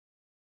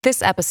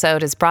This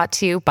episode is brought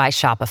to you by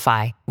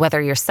Shopify.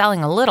 Whether you're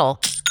selling a little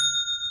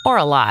or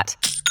a lot,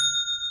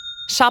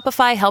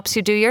 Shopify helps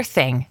you do your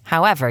thing,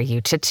 however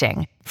you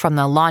cha-ching. From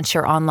the launch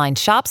your online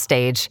shop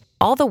stage,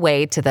 all the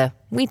way to the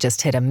we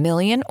just hit 1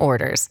 million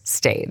orders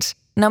stage.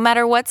 No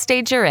matter what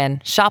stage you're in,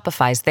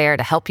 Shopify's there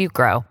to help you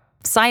grow.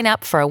 Sign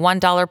up for a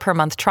 $1 per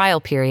month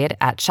trial period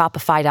at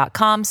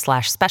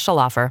shopify.com/special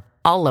offer,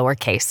 all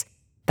lowercase.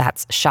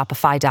 That's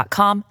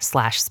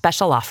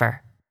shopify.com/special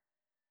offer.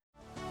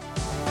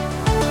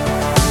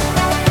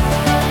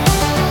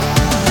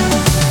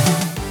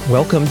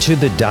 Welcome to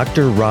the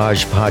Dr.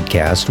 Raj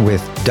podcast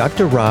with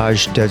Dr.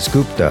 Raj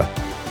Dasgupta,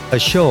 a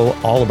show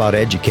all about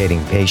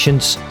educating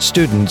patients,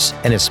 students,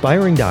 and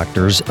aspiring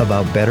doctors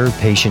about better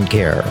patient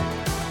care.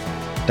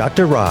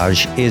 Dr.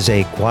 Raj is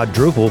a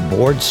quadruple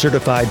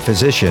board-certified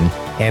physician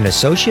and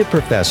associate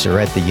professor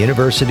at the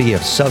University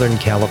of Southern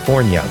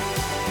California.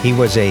 He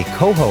was a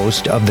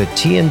co-host of the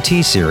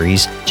TNT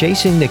series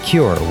Chasing the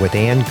Cure with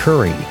Ann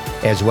Curry,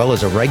 as well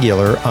as a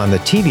regular on the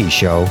TV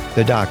show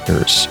The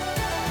Doctors.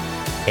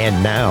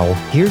 And now,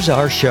 here's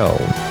our show.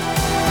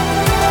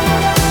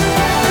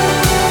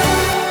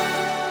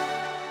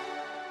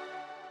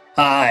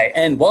 Hi,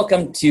 and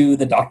welcome to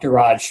the Dr.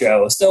 Raj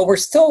Show. So we're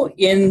still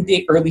in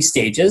the early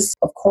stages.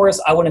 Of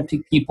course, I want to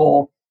pick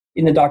people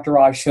in the Dr.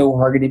 Raj Show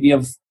who are going to be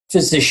of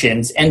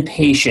physicians and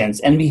patients,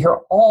 and we hear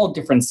all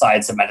different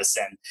sides of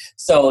medicine.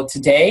 So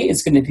today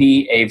is going to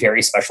be a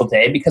very special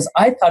day because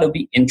I thought it would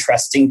be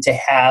interesting to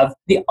have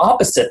the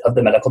opposite of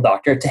the medical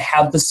doctor, to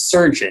have the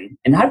surgeon.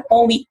 And not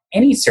only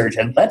any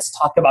surgeon, let's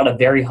talk about a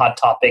very hot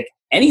topic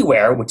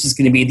anywhere, which is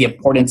going to be the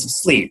importance of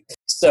sleep.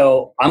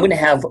 So I'm going to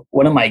have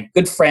one of my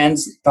good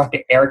friends, Dr.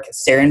 Eric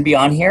Kezirian, be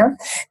on here.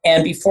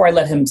 And before I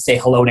let him say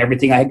hello and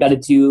everything, I got to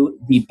do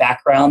the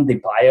background, the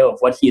bio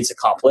of what he has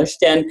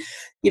accomplished. And,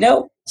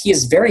 he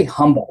is very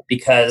humble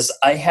because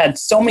I had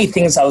so many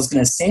things I was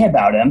going to say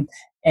about him,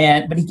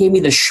 but he gave me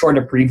the short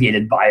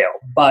abbreviated bio.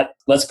 But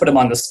let's put him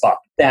on the spot.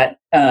 That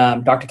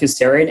Dr.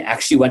 Kezirian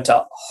actually went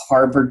to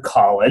Harvard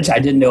College. I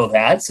didn't know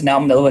that. So now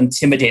I'm a little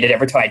intimidated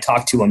every time I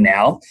talk to him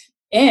now.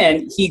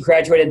 And he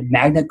graduated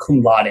magna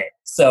cum laude.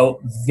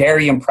 So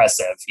very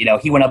impressive.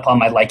 He went up on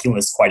my liking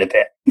list quite a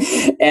bit.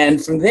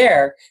 And from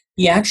there,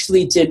 he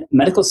actually did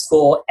medical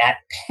school at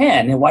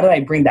Penn. And why did I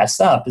bring this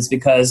up is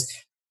because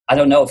I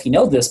don't know if you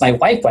know this, my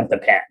wife went to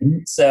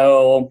Penn.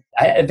 So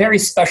a very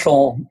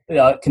special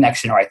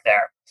connection right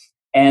there.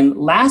 And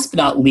last but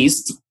not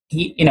least,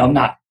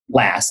 not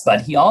last,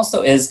 but he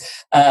also is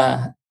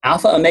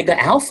Alpha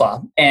Omega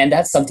Alpha. And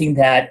that's something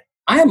that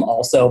I'm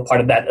also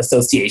part of that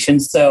association.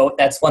 So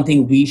that's one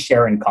thing we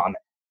share in common.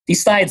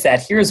 Besides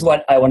that, here's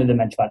what I wanted to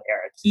mention about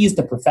Eric. He's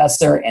the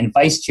professor and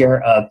vice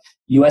chair of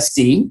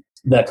USC,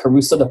 the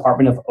Caruso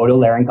Department of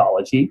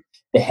Otolaryngology,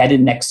 the head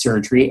and neck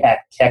surgery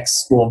at Keck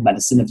School of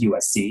Medicine of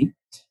USC.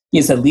 He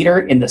is a leader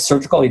in the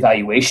surgical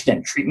evaluation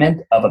and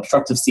treatment of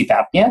obstructive sleep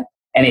apnea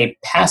and a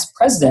past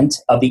president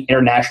of the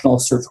International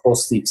Surgical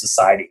Sleep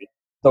Society,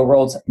 the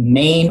world's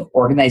main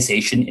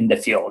organization in the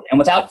field. And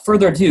without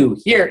further ado,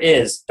 here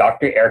is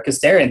Dr. Eric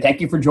Kezirian.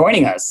 Thank you for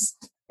joining us.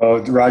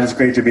 Well, Raj, it's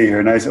great to be here.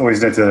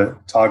 Always nice to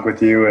talk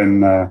with you,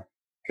 and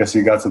guess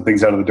you got some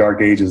things out of the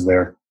dark ages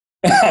there.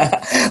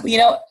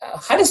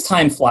 How does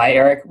time fly,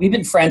 Eric? We've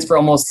been friends for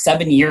almost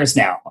 7 years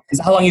now. Is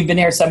that how long you've been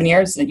here? 7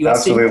 years at USC?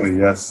 Absolutely,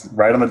 yes.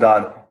 Right on the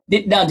dot.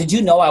 Did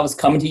you know I was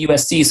coming to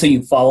USC, so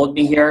you followed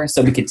me here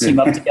so we could team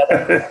up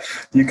together?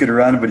 You could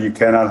run, but you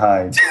cannot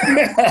hide.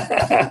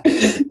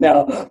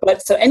 No,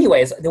 but so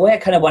anyways, the way I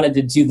kind of wanted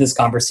to do this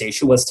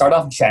conversation was start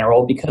off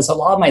general because a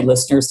lot of my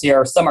listeners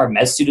here, some are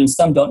med students,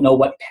 some don't know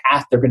what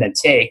path they're going to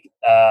take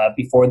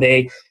before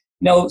they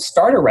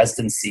start a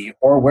residency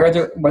or where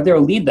they'll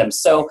lead them.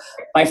 So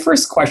my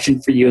first question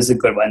for you is a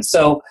good one.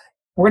 So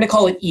we're going to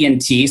call it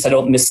ENT, so I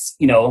don't miss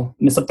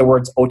up the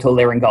words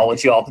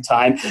otolaryngology all the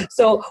time.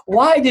 So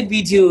why did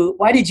you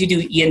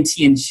do ENT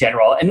in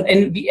general? And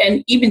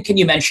even can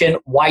you mention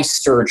why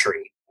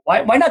surgery?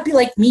 Why not be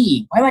like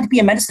me? Why not be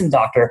a medicine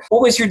doctor?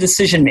 What was your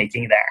decision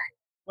making there?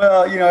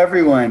 Well,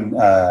 everyone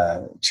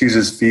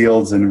chooses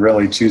fields and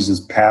really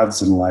chooses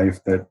paths in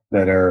life that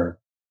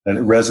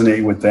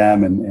resonate with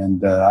them.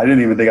 And I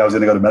didn't even think I was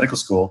going to go to medical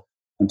school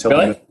until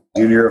Really?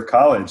 Junior year of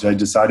college. I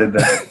decided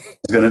that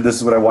this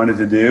is what I wanted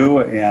to do.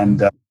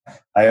 And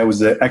I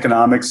was an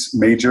economics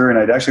major, and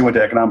I'd actually went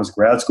to economics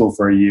grad school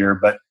for a year,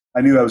 but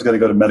I knew I was going to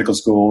go to medical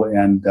school.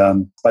 And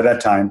by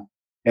that time,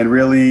 and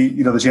really,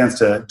 the chance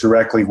to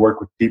directly work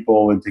with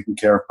people and taking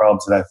care of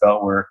problems that I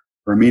felt were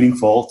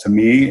meaningful to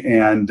me.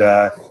 And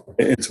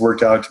it's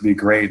worked out to be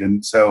great.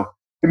 And so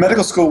in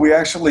medical school, we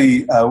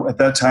actually, at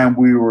that time,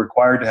 we were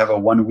required to have a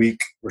 1-week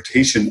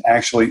rotation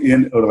actually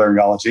in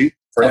otolaryngology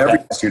for every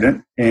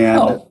student. And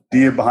the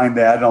idea behind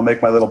that, and I'll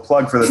make my little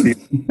plug for the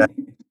people,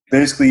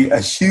 basically a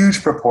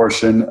huge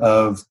proportion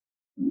of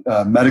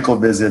medical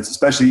visits,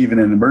 especially even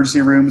in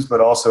emergency rooms,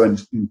 but also in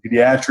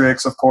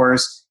pediatrics, of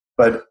course.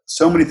 But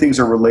so many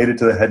things are related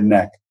to the head and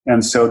neck.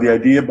 And so the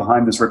idea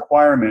behind this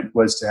requirement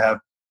was to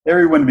have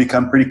everyone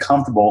become pretty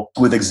comfortable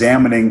with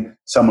examining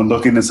someone,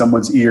 looking at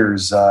someone's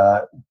ears,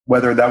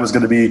 whether that was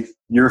going to be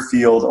your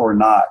field or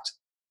not.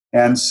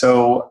 And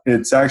so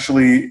it's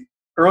actually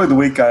early in the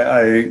week,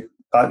 I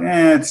thought,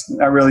 it's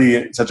not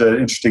really such an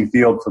interesting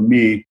field for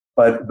me.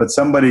 But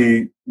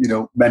somebody,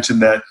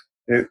 mentioned that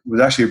it was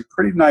actually a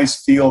pretty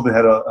nice field that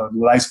had a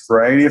nice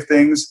variety of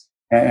things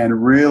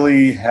and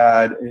really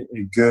had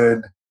a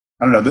good,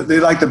 I don't know, they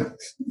like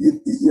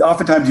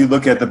oftentimes you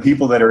look at the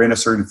people that are in a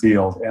certain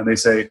field and they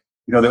say,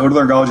 the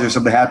otolaryngologists are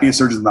some of the happiest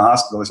surgeons in the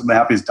hospital, they're some of the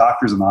happiest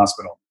doctors in the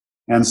hospital.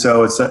 And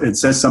so it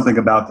says something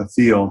about the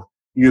field.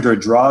 Either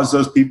it draws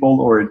those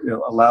people or it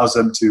allows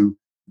them to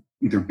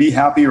either be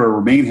happy or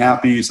remain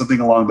happy, something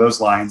along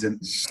those lines. And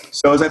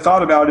so as I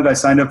thought about it, I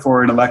signed up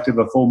for an elective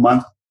a full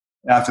month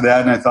after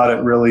that, and I thought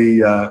it really,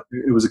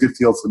 it was a good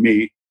field for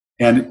me.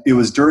 And it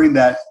was during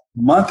that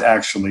month,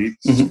 actually,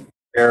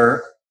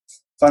 where,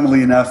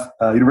 funnily enough,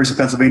 University of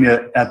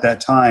Pennsylvania at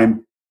that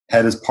time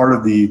had, as part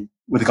of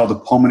what they call the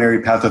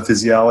pulmonary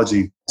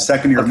pathophysiology,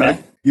 second year of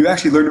medicine, you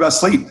actually learned about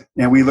sleep.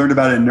 And we learned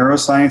about it in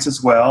neuroscience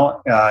as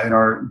well, in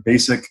our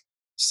basic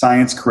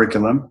science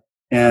curriculum.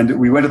 And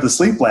we went to the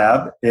sleep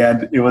lab,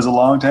 and it was a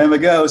long time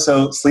ago,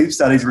 so sleep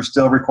studies were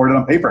still recorded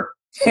on paper.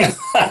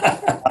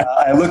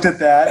 I looked at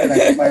that, and I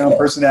had my own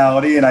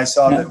personality, and I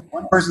saw that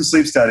one person's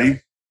sleep study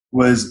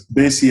was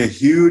basically a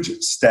huge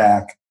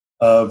stack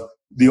of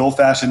the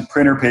old-fashioned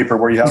printer paper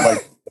where you have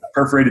like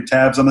perforated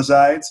tabs on the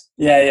sides.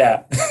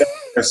 Yeah.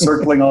 They're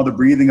circling all the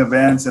breathing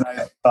events, and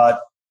I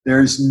thought,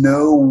 there's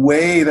no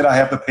way that I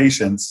have the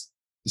patience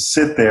to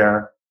sit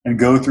there and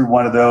go through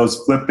one of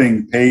those,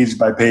 flipping page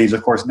by page.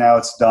 Of course, now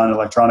it's done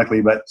electronically,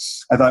 but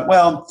I thought,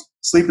 well,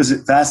 sleep is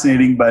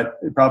fascinating, but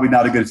probably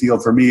not a good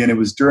field for me. And it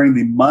was during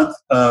the month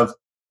of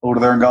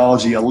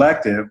otolaryngology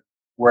elective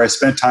where I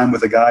spent time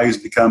with a guy who's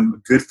become a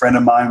good friend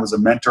of mine, was a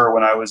mentor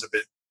when I was at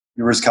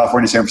University of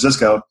California, San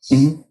Francisco.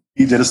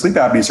 He did a sleep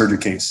apnea surgery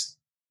case.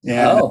 And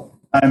at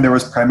the time, there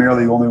was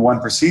primarily only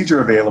one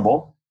procedure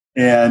available.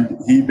 And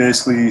he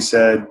basically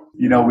said,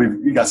 we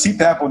got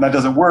CPAP. When that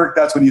doesn't work,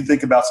 that's when you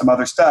think about some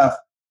other stuff.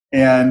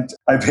 And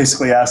I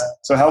basically asked,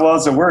 so how well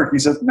does it work? He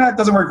said, it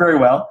doesn't work very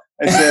well.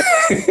 I said,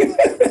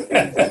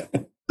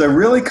 it's a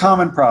really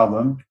common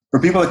problem. For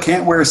people that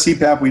can't wear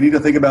CPAP, we need to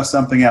think about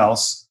something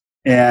else.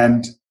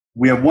 And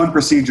we have one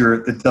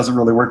procedure that doesn't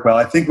really work well.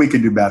 I think we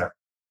can do better.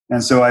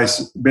 And so I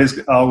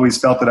basically always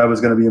felt that I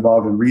was going to be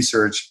involved in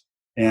research.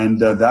 And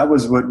that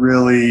was what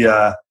really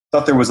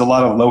thought there was a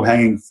lot of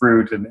low-hanging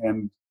fruit.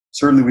 And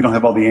certainly we don't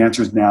have all the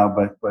answers now,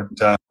 but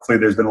hopefully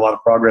there's been a lot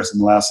of progress in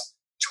the last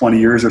 20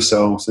 years or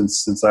so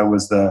since I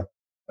was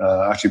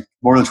actually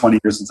more than 20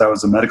 years since I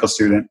was a medical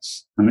student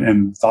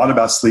and thought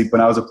about sleep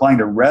when I was applying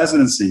to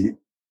residency,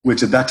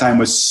 which at that time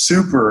was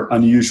super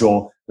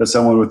unusual that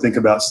someone would think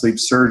about sleep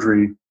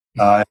surgery.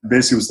 I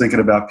basically was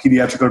thinking about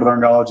pediatric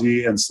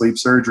otolaryngology and sleep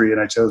surgery,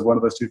 and I chose one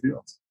of those two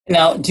fields.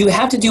 Now, do you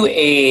have to do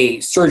a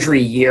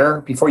surgery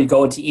year before you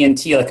go into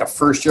ENT, like a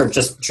first year of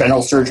just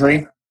general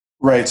surgery?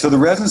 Right. So the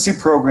residency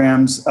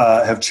programs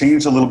have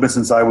changed a little bit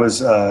since I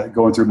was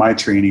going through my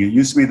training. It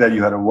used to be that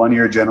you had a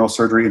 1-year general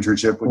surgery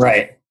internship, which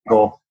is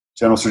a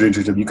general surgery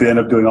internship. You could end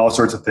up doing all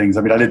sorts of things.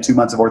 I mean, I did 2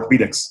 months of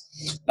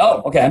orthopedics.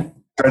 Oh, okay.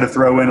 Try to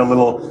throw in a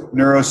little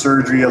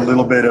neurosurgery, a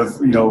little bit of,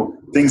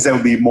 things that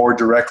would be more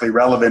directly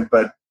relevant.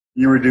 But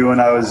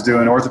I was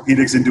doing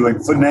orthopedics and doing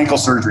foot and ankle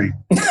surgery.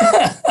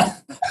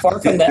 Far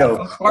from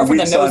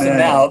the nose and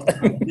mouth.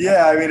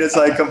 Yeah, I mean, it's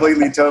like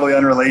completely, totally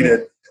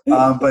unrelated.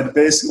 But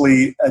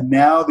basically,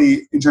 now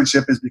the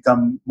internship has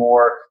become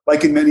more,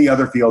 like in many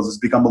other fields, it's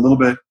become a little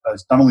bit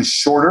not only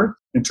shorter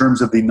in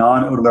terms of the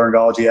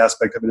non-otolaryngology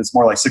aspect of it, it's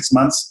more like 6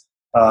 months.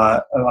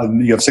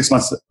 You have 6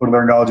 months of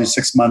otolaryngology,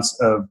 6 months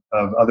of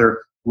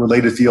other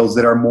related fields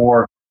that are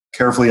more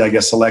carefully, I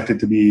guess, selected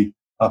to be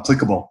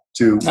applicable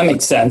to. That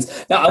makes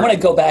sense. Now, I want to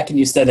go back and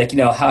you said that,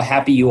 how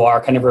happy you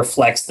are kind of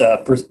reflects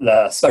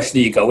the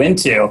specialty you go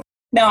into.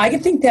 Now, I can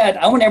think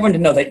that I want everyone to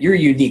know that you're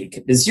unique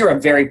because you're a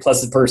very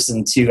pleasant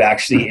person to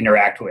actually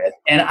interact with.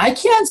 And I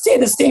can't say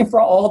the same for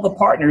all the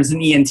partners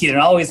in ENT. They're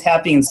always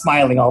happy and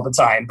smiling all the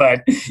time,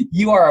 but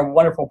you are a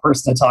wonderful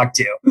person to talk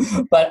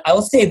to. But I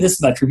will say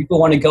this much for people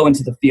who want to go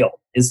into the field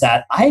is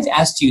that I've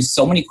asked you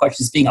so many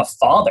questions being a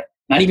father,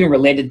 not even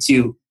related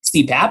to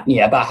sleep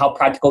apnea, about how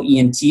practical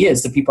ENT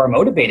is, that people are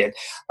motivated.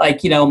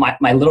 Like,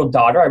 my little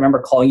daughter, I remember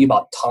calling you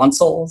about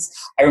tonsils.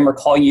 I remember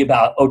calling you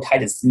about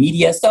otitis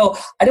media. So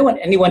I don't want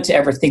anyone to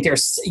ever think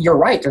you're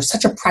right. There's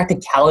such a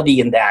practicality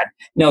in that,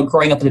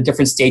 growing up in the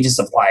different stages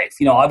of life.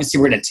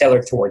 Obviously we're going to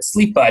tailor towards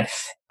sleep, but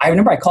I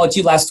remember I called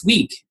you last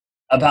week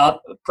about,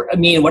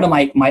 I'm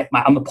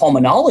a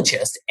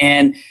pulmonologist,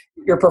 and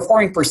you're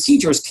performing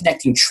procedures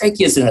connecting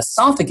tracheas and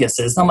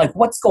esophaguses. And I'm like,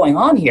 what's going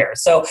on here?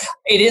 So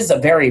it is a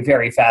very,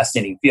 very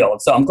fascinating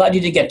field. So I'm glad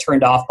you didn't get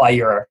turned off by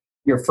your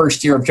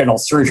first year of general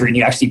surgery and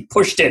you actually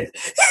pushed it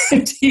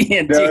into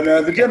ENT.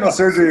 No, the general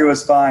surgery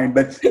was fine.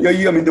 But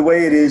the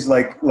way it is,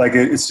 like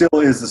it still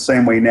is the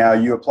same way now.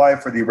 You apply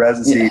for the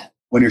residency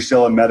when you're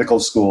still in medical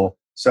school.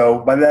 So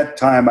by that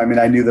time,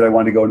 I knew that I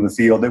wanted to go into the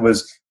field. It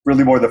was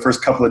really more the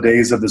first couple of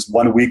days of this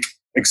 1 week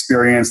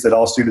experience that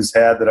all students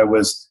had that I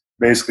was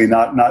basically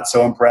not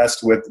so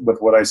impressed with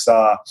what I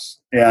saw.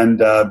 And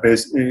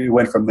basically it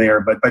went from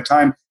there. But by the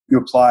time you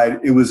applied,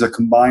 it was a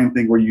combined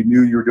thing where you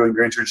knew you were doing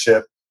your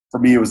internship. For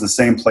me, it was the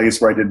same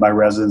place where I did my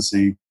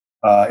residency.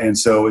 And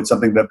so it's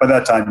something that by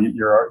that time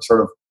you're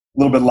sort of a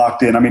little bit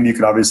locked in. I mean, you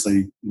could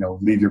obviously,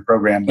 leave your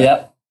program,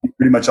 but you're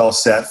pretty much all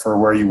set for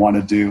where you want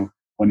to do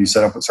when you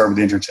start with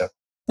the internship.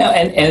 Now,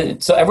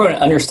 and so everyone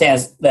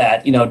understands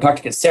that,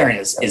 Dr. Kezirian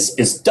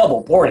is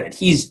double boarded.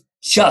 He's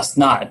just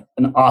not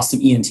an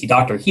awesome ENT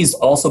doctor. He's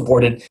also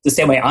boarded the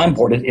same way I'm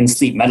boarded in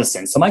sleep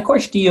medicine. So my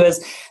question to you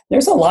is,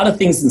 there's a lot of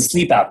things in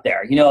sleep out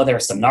there.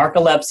 There's some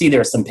narcolepsy,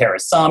 there's some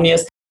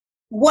parasomnias.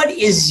 What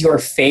is your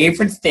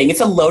favorite thing?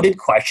 It's a loaded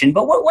question,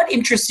 but what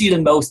interests you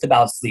the most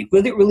about sleep?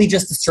 Was it really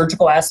just the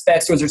surgical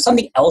aspects, or was there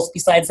something else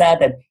besides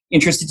that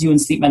interested you in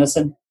sleep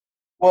medicine?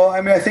 Well,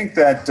 I mean, I think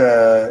that,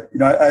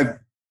 I've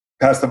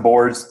passed the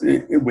boards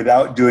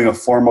without doing a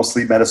formal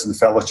sleep medicine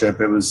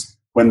fellowship. It was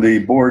when the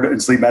board in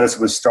sleep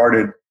medicine was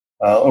started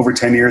over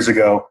 10 years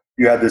ago.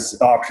 You had this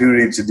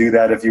opportunity to do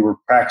that if you were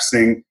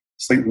practicing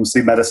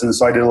sleep medicine.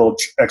 So I did a little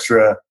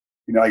extra,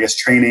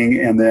 training,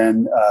 and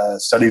then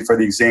studied for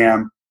the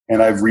exam.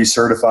 And I've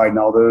recertified and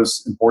all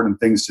those important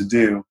things to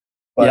do.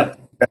 But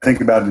I think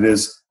about it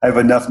is I have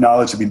enough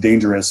knowledge to be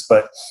dangerous,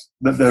 but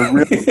I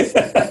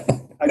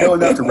know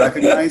enough to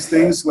recognize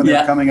things when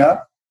they're coming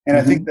up. And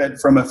I think that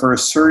for a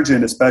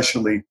surgeon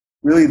especially,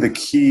 really the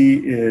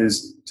key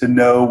is to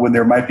know when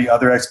there might be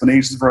other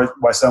explanations for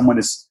why someone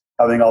is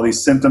having all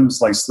these symptoms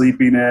like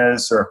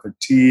sleepiness or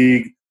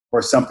fatigue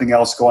or something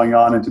else going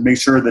on, and to make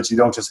sure that you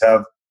don't just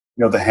have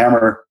the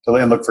hammer to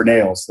look for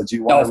nails, that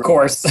you want of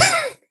course.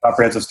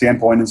 comprehensive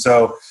standpoint. And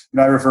so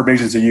I refer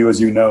patients to you, as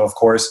you know, of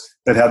course,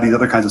 that have these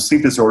other kinds of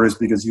sleep disorders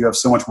because you have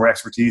so much more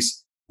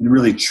expertise in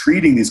really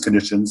treating these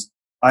conditions.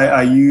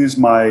 I use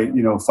my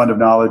fund of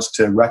knowledge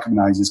to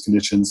recognize these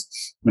conditions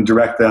and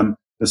direct them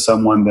to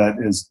someone that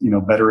is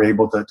better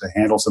able to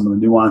handle some of the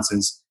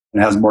nuances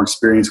and has more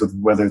experience with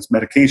whether it's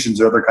medications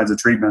or other kinds of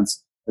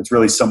treatments. It's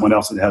really someone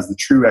else that has the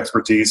true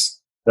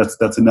expertise.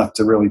 That's enough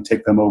to really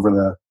take them over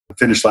the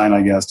finish line,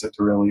 I guess, to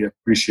really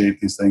appreciate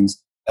these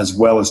things as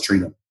well as treat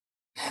them.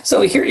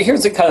 So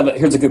here's a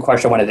good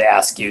question I wanted to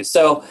ask you.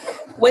 So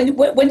when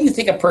do you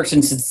think a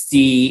person should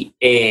see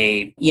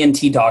a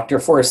ENT doctor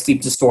for a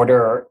sleep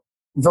disorder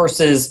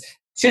versus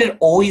should it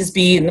always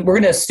be, and we're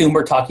going to assume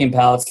we're talking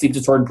about sleep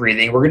disordered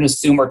breathing. We're going to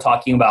assume we're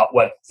talking about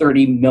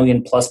 30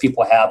 million plus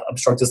people have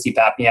obstructive sleep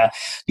apnea.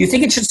 Do you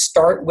think it should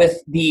start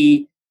with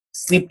the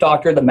sleep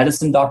doctor, the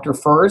medicine doctor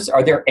first?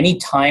 Are there any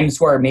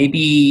times where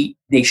maybe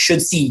they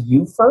should see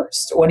you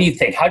first? What do you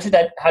think? How should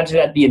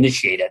that be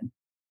initiated?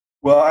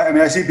 Well, I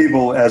mean, I see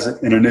people as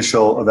an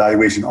initial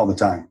evaluation all the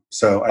time.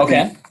 So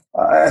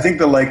I think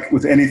that, like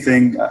with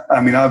anything, I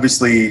mean,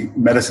 obviously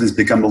medicine has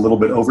become a little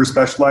bit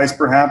over-specialized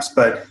perhaps,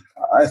 but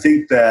I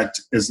think that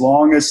as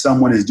long as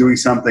someone is doing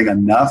something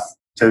enough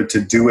to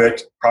do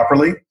it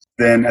properly,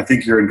 then I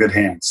think you're in good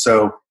hands.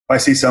 So if I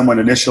see someone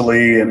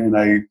initially and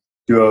I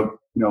do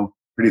a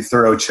pretty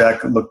thorough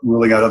check,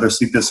 ruling out other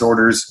sleep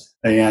disorders,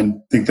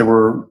 and think that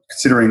we're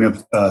considering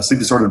sleep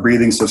disordered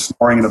breathing, so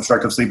snoring and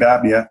obstructive sleep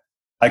apnea,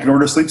 I can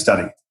order a sleep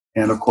study.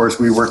 And of course,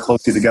 we work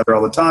closely together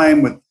all the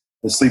time with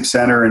the sleep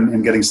center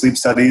and getting sleep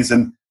studies.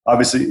 And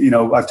obviously,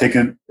 I've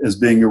taken it as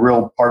being a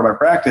real part of my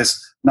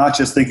practice, not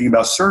just thinking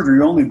about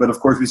surgery only, but of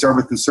course, we start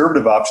with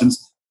conservative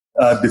options.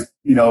 The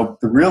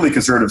really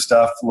conservative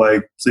stuff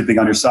like sleeping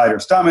on your side or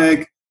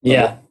stomach,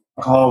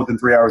 alcohol within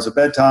 3 hours of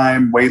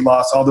bedtime, weight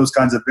loss, all those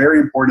kinds of very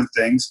important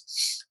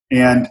things.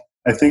 And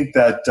I think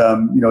that,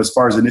 as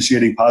far as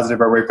initiating positive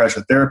airway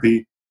pressure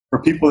therapy,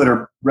 for people that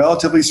are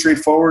relatively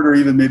straightforward or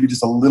even maybe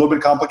just a little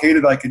bit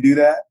complicated, I can do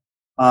that.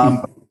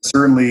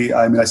 Certainly,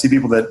 I mean, I see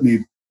people that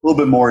need a little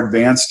bit more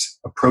advanced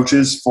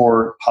approaches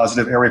for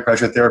positive airway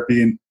pressure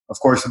therapy. And of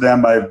course, for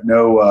them, I have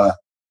no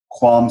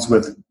qualms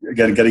with,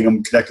 again, getting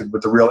them connected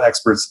with the real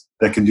experts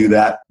that can do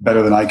that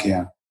better than I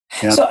can.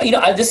 Yeah. So,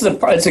 this is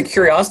it's a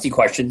curiosity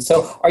question.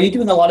 So are you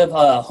doing a lot of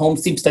home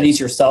sleep studies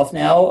yourself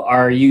now?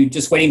 Are you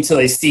just waiting until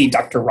they see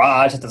Dr.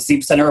 Raj at the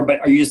sleep center, but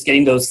are you just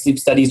getting those sleep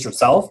studies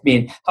yourself? I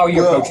mean, how are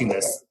you approaching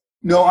this?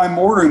 No, I'm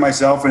ordering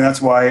myself, and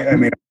that's why, I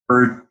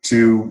refer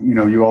to,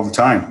 you all the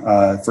time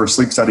for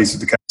sleep studies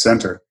at the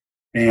center.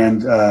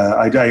 And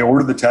I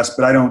order the test,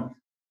 but I don't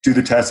do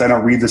the test. I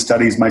don't read the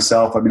studies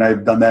myself. I mean,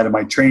 I've done that in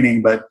my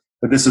training, but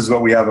this is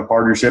what we have a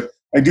partnership.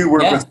 I do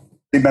work with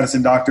sleep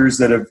medicine doctors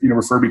that have,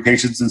 referred me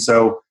patients. And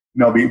so,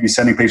 I'll be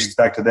sending patients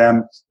back to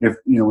them if,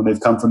 when they've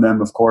come from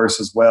them, of course,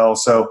 as well.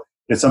 So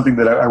it's something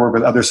that I work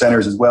with other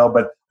centers as well,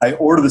 but I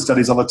order the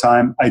studies all the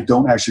time. I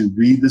don't actually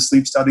read the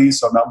sleep studies,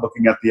 so I'm not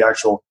looking at the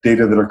actual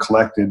data that are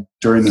collected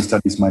during the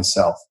studies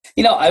myself.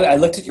 I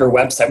looked at your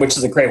website, which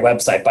is a great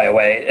website, by the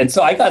way. And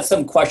so I got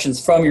some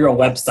questions from your own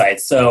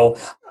website. So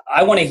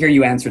I want to hear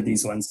you answer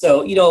these ones.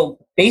 So,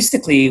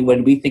 basically,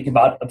 when we think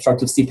about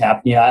obstructive sleep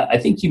apnea, I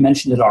think you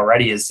mentioned it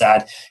already, is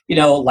that,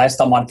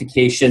 lifestyle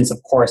modifications,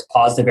 of course,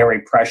 positive airway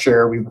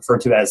pressure, we refer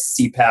to as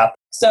CPAP,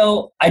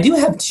 So I do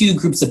have two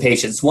groups of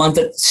patients. One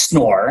that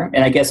snore,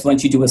 and I guess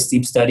once you do a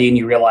sleep study and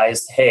you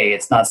realize, hey,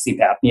 it's not sleep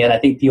apnea, and I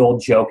think the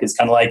old joke is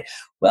kind of like,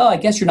 well, I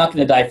guess you're not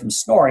going to die from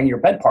snoring your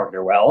bed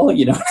partner will,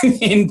 you know what I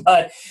mean?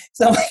 But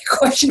so my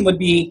question would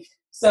be,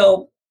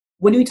 so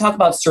when we talk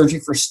about surgery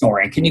for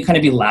snoring, can you kind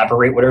of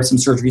elaborate what are some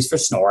surgeries for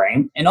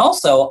snoring? And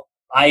also,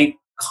 I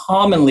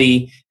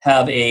commonly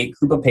have a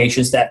group of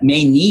patients that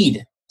may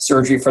need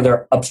surgery for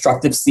their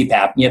obstructive sleep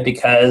apnea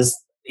because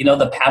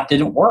the PAP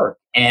didn't work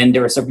and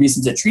there were some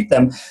reasons to treat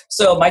them.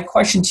 So my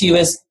question to you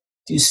is,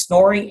 do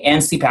snoring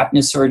and sleep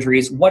apnea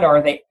surgeries, what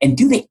are they? And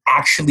do they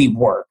actually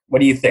work? What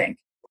do you think?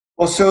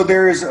 Well, so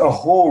there's a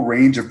whole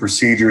range of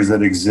procedures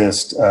that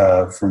exist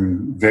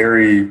from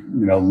very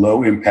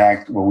low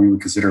impact, what we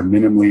would consider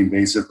minimally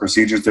invasive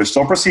procedures. There's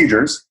still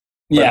procedures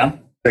that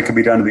can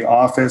be done in the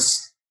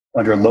office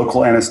under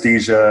local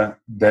anesthesia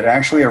that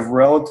actually have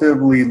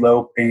relatively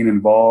low pain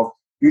involved,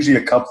 usually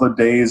a couple of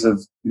days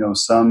of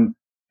some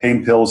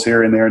pain pills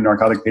here and there,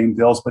 narcotic pain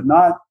pills, but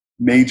not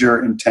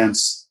major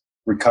intense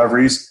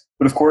recoveries.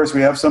 But of course, we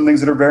have some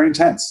things that are very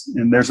intense.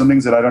 And there's some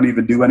things that I don't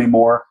even do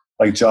anymore,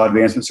 like jaw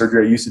advancement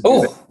surgery. I used to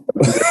do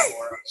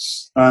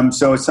that.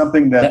 So it's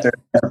something that there's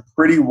a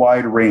pretty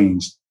wide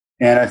range.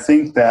 And I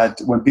think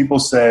that when people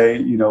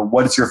say,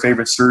 what is your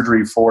favorite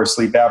surgery for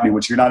sleep apnea,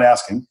 which you're not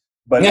asking,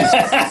 but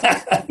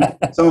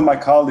some of my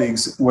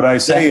colleagues, what I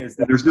say is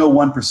that there's no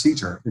one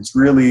procedure. It's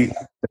really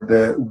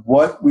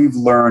what we've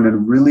learned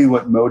and really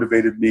what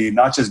motivated me,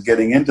 not just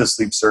getting into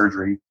sleep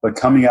surgery, but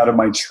coming out of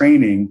my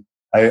training.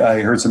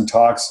 I heard some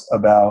talks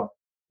about,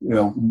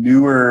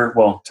 newer,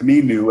 well, to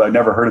me new, I'd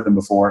never heard of them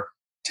before,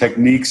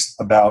 techniques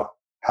about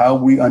how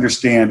we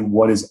understand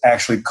what is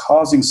actually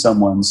causing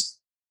someone's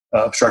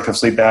obstructive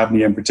sleep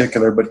apnea in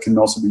particular, but can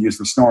also be used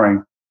for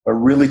snoring, but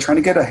really trying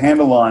to get a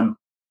handle on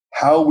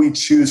how we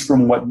choose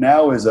from what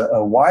now is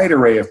a wide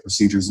array of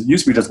procedures. It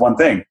used to be just one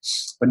thing,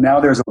 but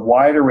now there's a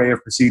wide array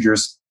of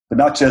procedures that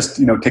not just,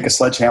 take a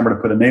sledgehammer to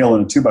put a nail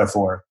in a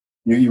 2x4.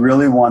 You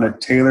really want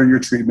to tailor your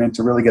treatment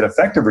to really get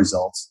effective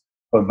results,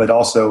 but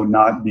also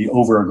not be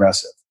over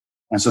aggressive.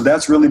 And so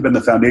that's really been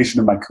the foundation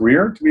of my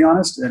career, to be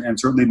honest, and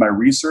certainly my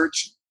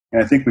research.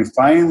 And I think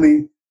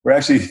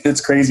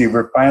it's crazy.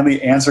 We're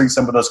finally answering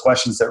some of those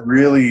questions that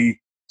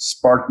really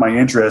sparked my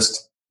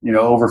interest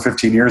over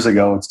 15 years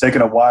ago. It's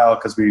taken a while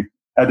because we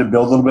had to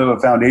build a little bit of a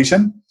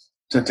foundation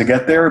to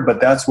get there, but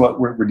that's what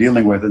we're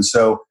dealing with. And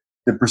so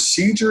the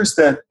procedures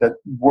that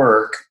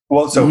work,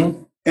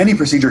 any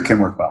procedure can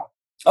work well.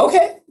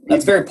 Okay.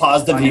 That's a very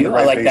positive view.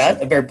 I like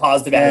that. A very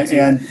positive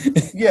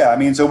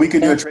attitude. So we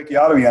could do a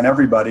tracheotomy on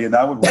everybody and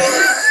that would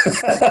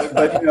work.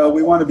 but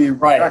we want to be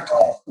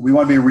practical. We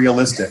want to be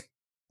realistic.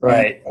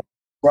 Right.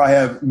 Where I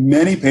have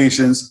many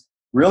patients,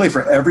 really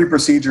for every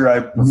procedure I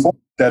perform,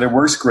 that it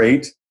works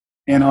great.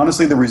 And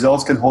honestly, the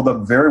results can hold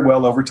up very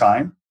well over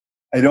time.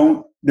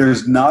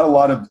 There's not a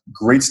lot of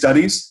great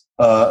studies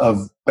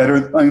of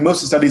better, most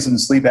of the studies in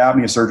sleep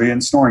apnea surgery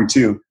and snoring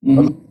too,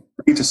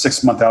 3 to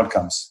 6 month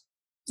outcomes.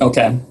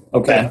 Okay.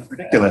 That's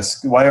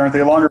ridiculous. Why aren't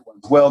they longer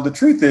ones? Well, the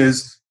truth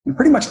is, in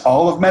pretty much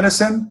all of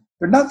medicine,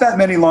 there are not that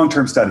many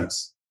long-term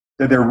studies.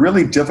 They're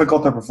really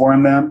difficult to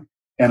perform them.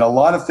 And a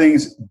lot of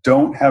things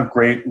don't have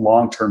great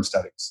long-term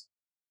studies.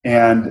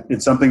 And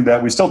it's something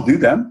that we still do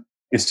them.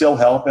 It still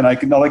help. And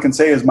all I can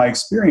say is my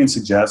experience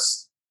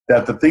suggests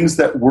that the things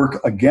that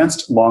work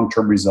against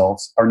long-term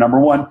results are, number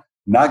one,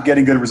 not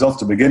getting good results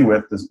to begin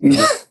with,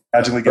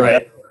 magically get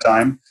better over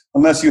time,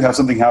 unless you have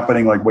something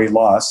happening like weight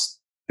loss.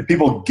 If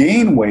people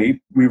gain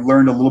weight, we've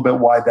learned a little bit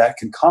why that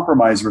can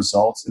compromise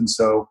results. And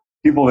so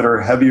people that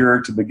are heavier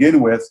to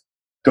begin with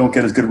don't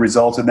get as good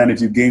results. And then if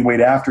you gain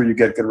weight after you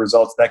get good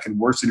results, that can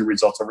worsen your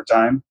results over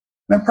time.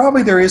 And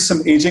probably there is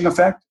some aging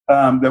effect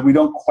that we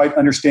don't quite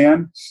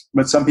understand,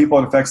 but some people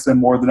it affects them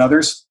more than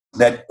others,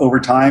 that over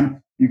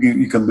time you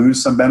can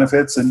lose some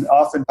benefits. And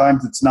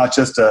oftentimes it's not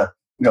just a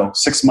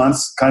 6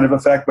 months kind of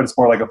effect, but it's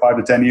more like a 5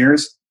 to 10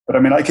 years. But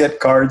I get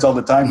cards all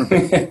the time from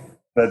people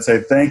that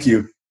say, thank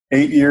you.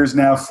 8 years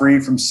now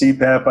free from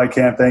CPAP. I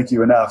can't thank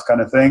you enough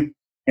kind of thing.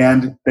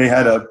 And they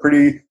had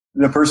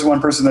one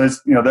person that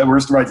is,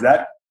 that writes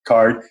that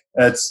card,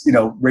 that's,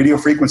 radio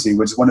frequency,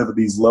 which is one of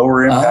these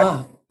lower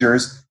impact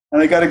procedures,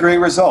 and they got a great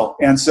result.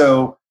 And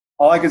so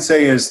all I can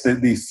say is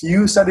that the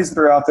few studies that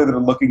are out there that are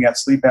looking at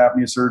sleep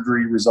apnea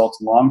surgery results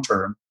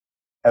long-term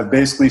have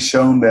basically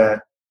shown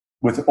that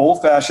with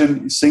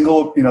old-fashioned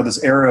single,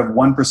 this era of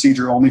one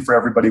procedure only for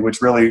everybody,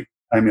 which really,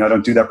 I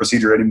don't do that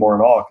procedure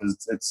anymore at all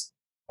because it's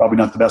probably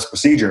not the best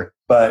procedure.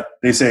 But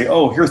they say,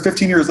 here's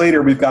 15 years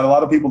later, we've got a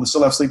lot of people that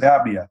still have sleep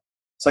apnea.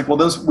 It's like, well,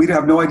 we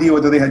have no idea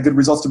whether they had good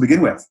results to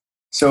begin with.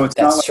 So it's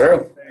not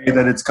like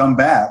that it's come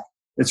back.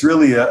 It's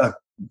really a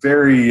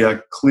very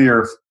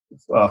clear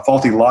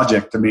faulty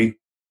logic to me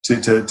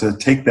to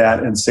take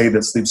that and say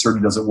that sleep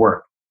surgery doesn't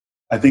work.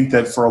 I think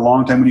that for a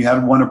long time when you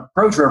had one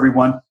approach for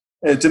everyone,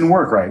 it didn't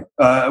work right.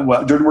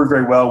 It didn't work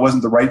very well. It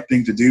wasn't the right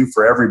thing to do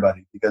for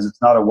everybody because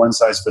it's not a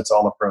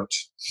one-size-fits-all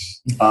approach.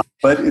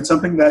 But it's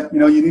something that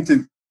you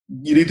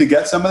need to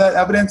get some of that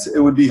evidence. It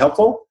would be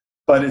helpful,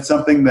 but it's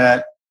something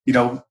that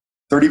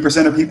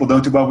 30% of people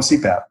don't do well with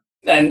CPAP.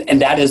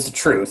 And that is the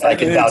truth. I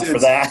can vouch for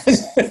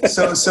that.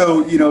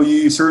 so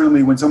you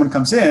certainly, when someone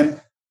comes in,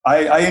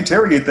 I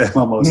interrogate them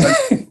almost.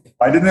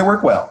 Why didn't it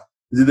work well?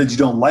 Is it that you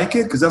don't like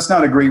it? Because that's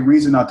not a great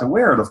reason not to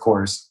wear it, of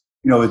course.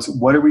 It's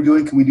what are we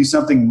doing? Can we do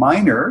something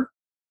minor,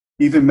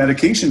 even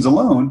medications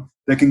alone,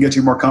 that can get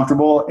you more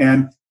comfortable?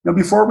 And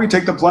before we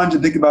take the plunge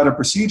and think about a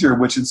procedure,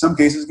 which in some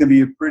cases can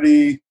be a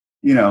pretty,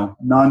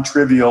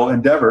 non-trivial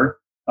endeavor,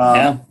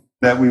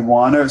 that we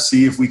want to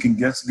see if we can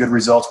get some good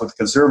results with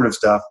conservative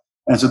stuff.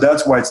 And so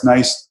that's why it's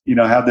nice,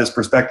 have this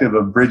perspective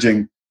of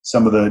bridging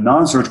some of the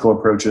non-surgical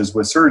approaches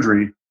with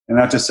surgery, and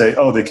not just say,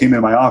 oh, they came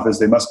in my office,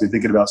 they must be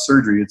thinking about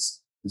surgery.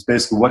 It's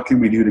basically, what can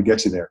we do to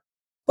get you there?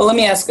 Well, let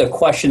me ask a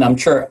question. I'm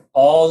sure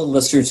all the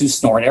listeners who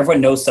snore, and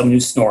everyone knows someone who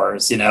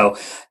snores,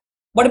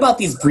 what about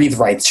these breathe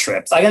right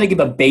strips? I got to give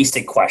a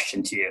basic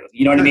question to you.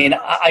 You know what I mean?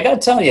 I got to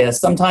tell you,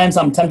 sometimes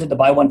I'm tempted to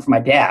buy one for my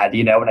dad,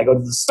 when I go to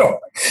the store.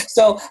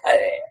 So,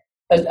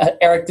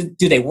 Eric,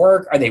 do they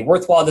work? Are they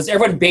worthwhile? Does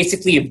everyone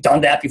basically have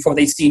done that before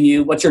they've seen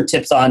you? What's your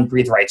tips on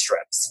breathe right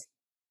strips?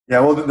 Yeah,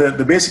 well,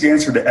 the basic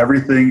answer to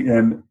everything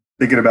in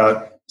thinking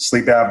about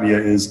sleep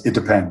apnea is it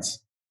depends.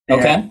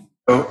 Okay.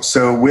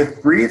 So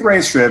with breathe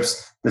right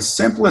strips, the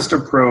simplest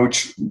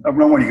approach,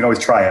 number one, you can always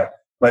try it,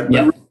 but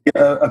really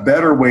a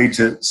better way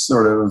to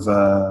sort of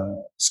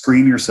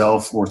screen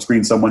yourself or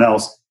screen someone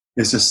else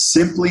is to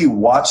simply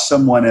watch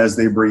someone as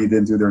they breathe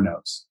in through their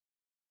nose.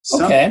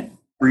 Some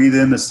breathe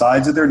in, the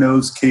sides of their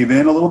nose cave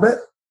in a little bit,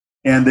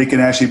 and they can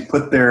actually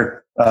put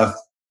their,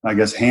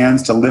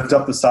 hands to lift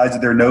up the sides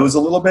of their nose a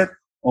little bit,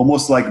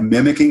 almost like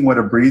mimicking what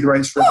a breathe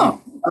right strip is.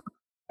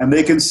 And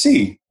they can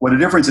see what a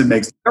difference it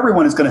makes.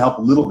 Everyone is going to help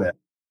a little bit,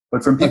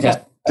 but from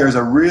people, there's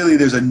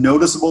a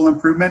noticeable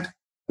improvement.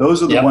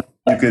 Those are the ones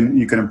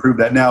you can improve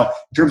that. Now,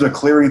 in terms of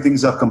clearing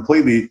things up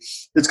completely,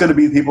 it's going to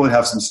be people that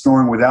have some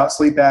snoring without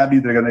sleep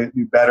apnea. They're going to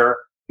do better.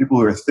 People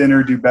who are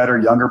thinner do better.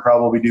 Younger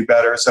probably do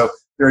better. So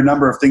there are a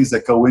number of things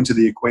that go into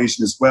the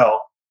equation as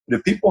well. But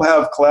if people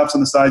have collapse on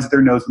the sides of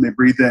their nose when they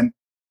breathe in,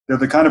 they're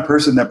the kind of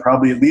person that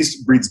probably at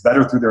least breathes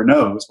better through their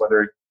nose,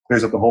 whether it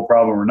clears up the whole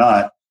problem or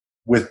not,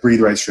 with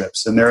breathe right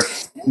strips. And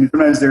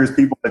sometimes there's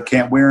people that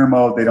can't wear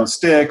them, they don't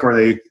stick, or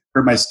they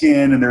hurt my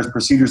skin, and there's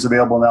procedures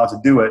available now to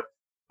do it.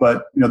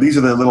 But these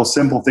are the little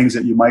simple things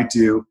that you might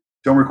do.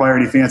 Don't require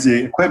any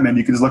fancy equipment.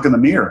 You can just look in the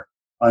mirror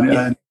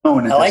and I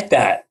like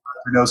that.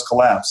 Your nose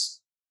collapse.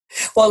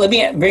 Well, let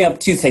me bring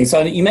up two things.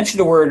 So you mentioned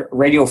the word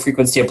radio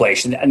frequency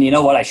ablation, and you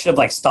know what? I should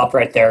have stopped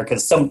right there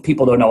because some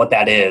people don't know what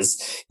that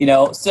is.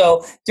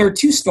 So there are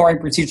two snoring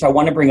procedures I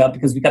want to bring up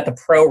because we got the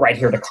pro right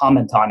here to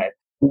comment on it.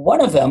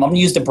 One of them, I'm going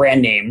to use the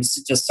brand names,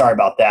 just sorry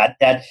about that,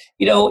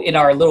 in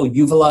our little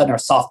uvula and our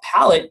soft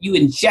palate, you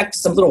inject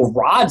some little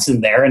rods in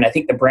there, and I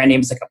think the brand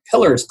name is like a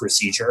Pillar's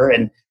procedure,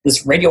 and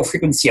this radio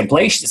frequency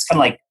ablation is kind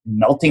of like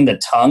melting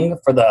the tongue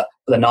for the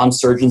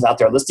non-surgeons out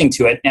there listening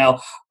to it. Now,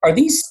 are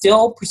these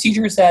still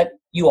procedures that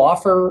you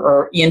offer,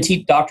 or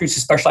ENT doctors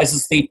who specialize in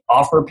sleep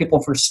offer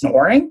people for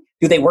snoring?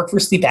 Do they work for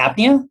sleep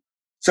apnea?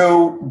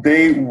 So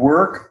they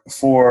work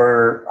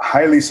for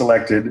highly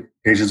selected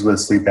patients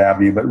with sleep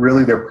apnea, but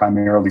really they're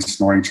primarily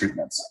snoring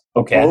treatments.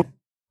 Okay. Both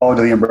fall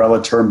under the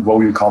umbrella term of what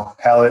we would call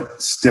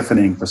palate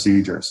stiffening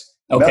procedures.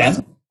 Okay.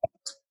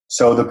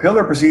 So the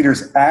Pillar procedure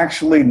is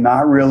actually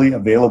not really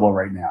available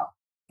right now.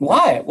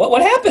 Why?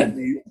 What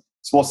happened?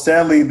 Well,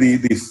 sadly,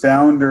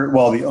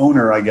 the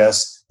owner, I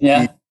guess,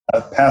 he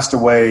passed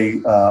away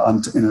in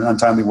an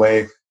untimely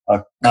way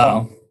a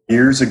couple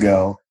years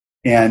ago.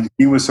 And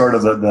he was sort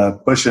of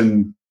the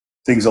pushing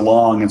things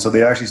along. And so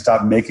they actually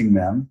stopped making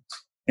them.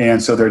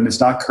 And so it's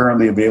not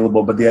currently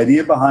available. But the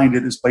idea behind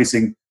it is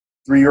placing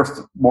 3 or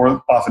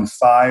more, often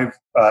 5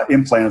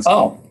 implants.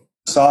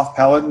 Soft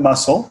palate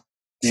muscle.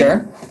 Sure.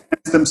 The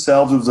implants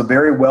themselves, it was a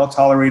very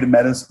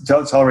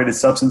well-tolerated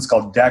substance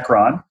called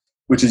Dacron,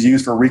 which is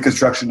used for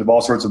reconstruction of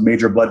all sorts of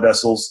major blood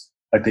vessels,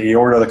 like the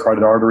aorta, the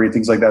carotid artery,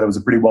 things like that. It was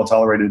a pretty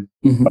well-tolerated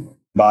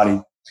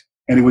body.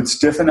 And it would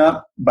stiffen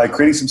up by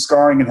creating some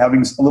scarring and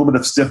having a little bit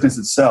of stiffness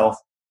itself.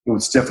 It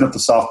would stiffen up the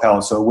soft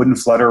palate so it wouldn't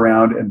flutter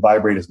around and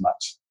vibrate as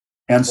much.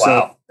 And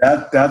so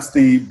that's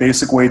the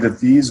basic way that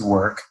these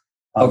work.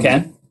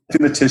 Okay.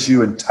 The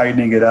tissue and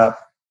tightening it up.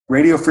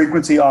 Radio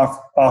frequency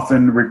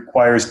often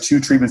requires 2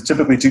 treatments,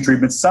 typically 2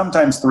 treatments,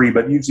 sometimes 3,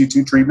 but usually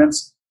 2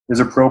 treatments is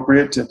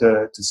appropriate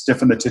to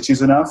stiffen the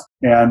tissues enough.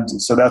 And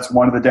so that's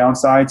one of the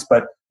downsides.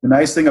 But the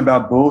nice thing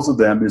about both of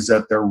them is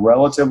that they're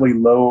relatively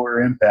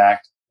lower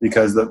impact,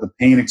 because the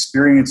pain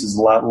experience is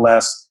a lot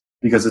less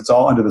because it's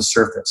all under the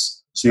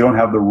surface. So you don't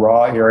have the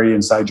raw area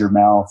inside your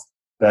mouth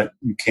that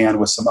you can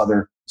with some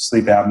other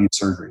sleep apnea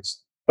surgeries.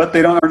 But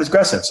they aren't as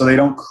aggressive, so they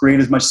don't create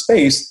as much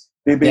space.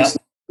 They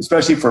basically,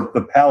 especially for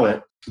the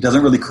palate, it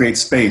doesn't really create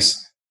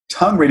space.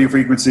 Tongue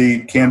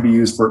radiofrequency can be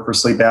used for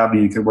sleep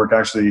apnea. It can work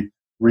actually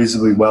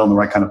reasonably well in the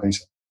right kind of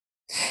patient.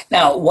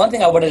 Now, one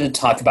thing I wanted to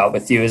talk about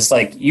with you is,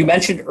 you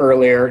mentioned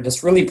earlier,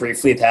 just really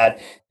briefly, that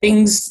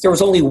there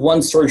was only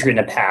one surgery in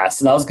the past,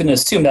 and I was going to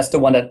assume that's the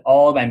one that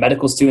all of my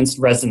medical students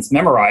and residents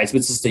memorize,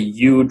 which is the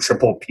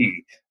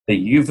UPPP,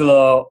 the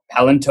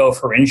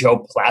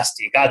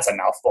uvulopalantopharyngeoplasty. That's a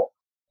mouthful.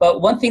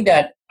 But one thing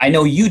that I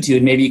know you do,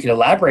 and maybe you can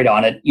elaborate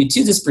on it, you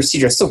do this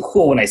procedure. It's so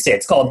cool when I say it.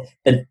 It's called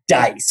the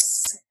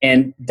DICE.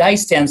 And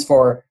DICE stands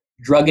for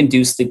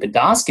drug-induced sleep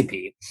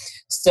endoscopy.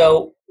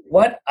 So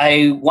what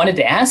I wanted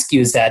to ask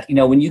you is that,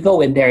 when you go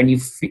in there and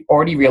you've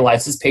already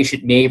realized this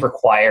patient may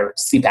require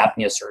sleep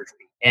apnea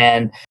surgery,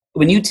 and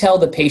when you tell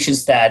the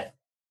patients that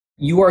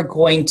you are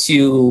going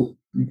to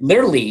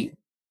literally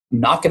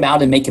knock them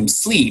out and make them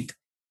sleep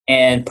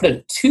and put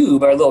a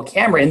tube or a little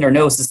camera in their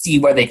nose to see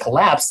where they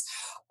collapse,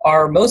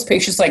 are most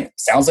patients like,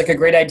 sounds like a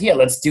great idea,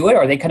 let's do it? Or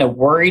are they kind of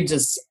worried,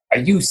 just, are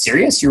you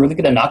serious? You're really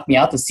going to knock me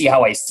out to see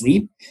how I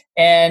sleep?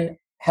 And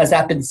has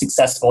that been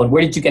successful? And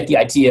where did you get the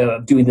idea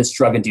of doing this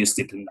drug-induced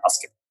sleep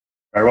endoscopy?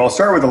 All right, well, I'll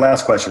start with the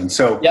last question.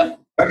 So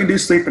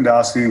drug-induced sleep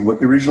endoscopy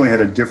originally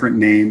had a different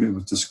name. It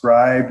was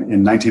described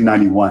in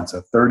 1991,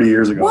 so 30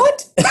 years ago.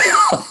 What?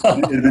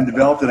 It had been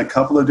developed in a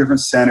couple of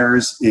different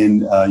centers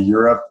in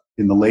Europe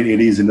in the late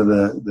 80s into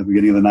the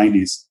beginning of the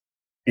 90s.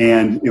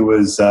 And it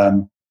was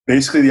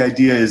basically the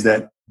idea is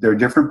that there are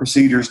different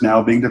procedures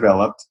now being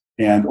developed,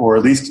 or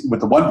at least with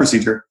the one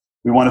procedure,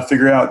 we want to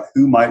figure out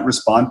who might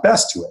respond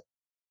best to it.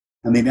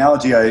 And the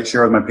analogy I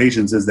share with my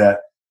patients is that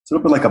it's a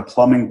little bit like a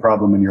plumbing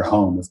problem in your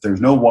home. If there's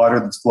no water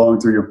that's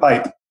flowing through your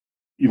pipe,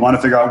 you want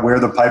to figure out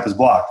where the pipe is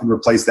blocked and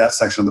replace that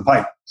section of the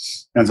pipe.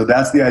 And so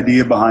that's the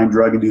idea behind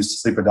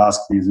drug-induced sleep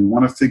endoscopies. We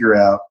want to figure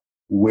out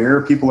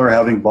where people are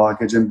having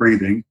blockage in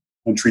breathing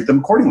and treat them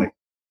accordingly.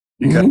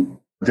 Because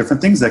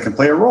different things that can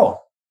play a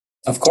role.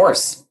 Of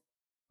course.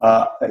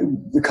 A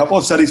couple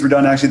of studies were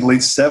done actually in the late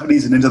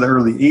 70s and into the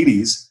early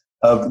 80s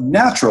of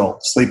natural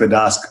sleep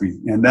endoscopy.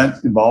 And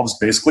that involves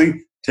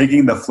basically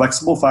taking the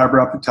flexible fiber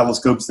optic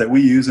telescopes that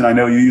we use, and I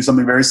know you use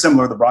something very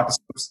similar, the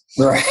bronchoscopes.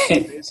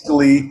 Right.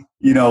 Basically,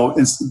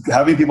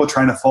 having people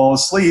trying to fall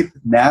asleep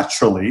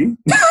naturally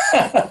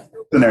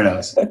in their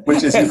nose,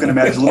 which, as you can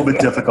imagine, is a little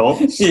bit difficult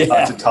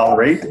to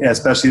tolerate,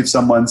 especially if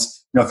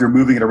someone's, if you're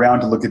moving it around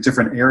to look at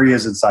different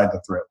areas inside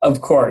the throat.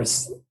 Of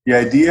course. The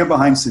idea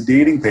behind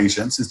sedating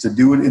patients is to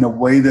do it in a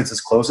way that's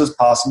as close as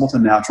possible to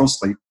natural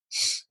sleep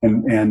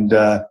and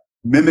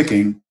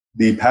mimicking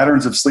the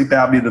patterns of sleep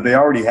apnea that they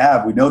already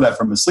have. We know that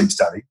from a sleep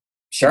study.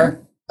 Sure.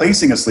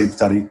 Placing a sleep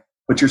study.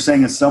 But you're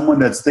saying as someone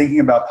that's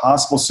thinking about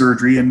possible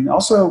surgery and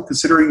also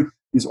considering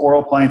these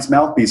oral appliance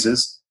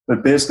mouthpieces,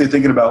 but basically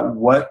thinking about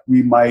what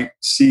we might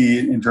see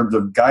in terms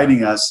of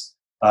guiding us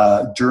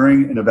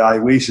during an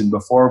evaluation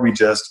before we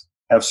just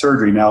have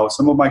surgery. Now,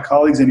 some of my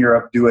colleagues in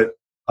Europe do it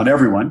on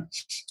everyone.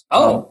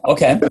 Oh,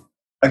 okay.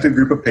 A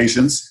group of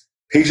patients.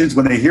 Patients,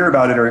 when they hear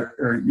about it,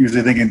 are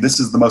usually thinking, this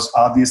is the most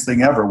obvious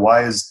thing ever.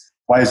 Why is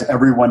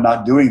everyone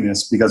not doing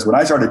this? Because when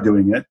I started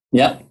doing it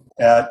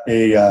at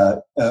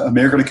a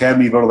American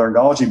Academy of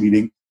Otolaryngology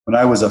meeting when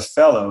I was a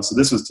fellow, so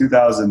this was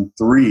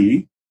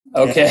 2003.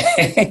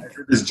 Okay.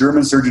 This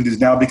German surgeon who's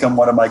now become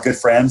one of my good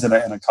friends and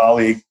a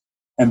colleague,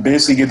 and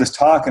basically gave this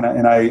talk, and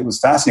I was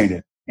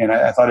fascinated, and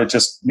I thought it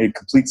just made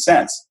complete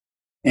sense.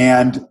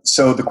 And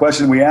so the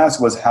question we asked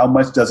was, how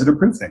much does it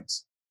improve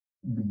things?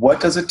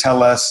 What does it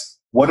tell us?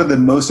 What are the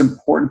most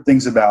important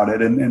things about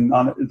it? And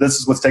this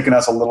is what's taken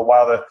us a little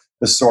while to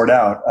sort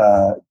out.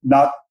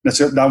 Not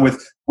necessarily not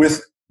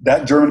with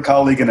that German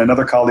colleague and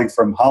another colleague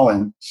from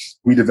Holland.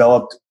 We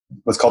developed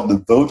what's called the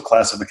VOTE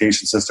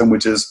classification system,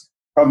 which is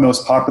probably the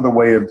most popular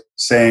way of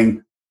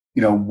saying,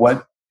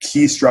 what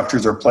key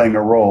structures are playing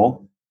a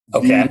role.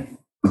 Okay.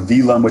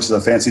 Velum, which is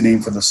a fancy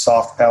name for the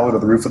soft palate or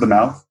the roof of the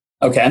mouth.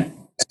 Okay.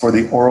 For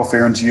the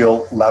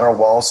oropharyngeal lateral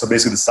wall, so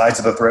basically the sides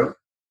of the throat.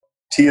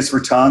 T is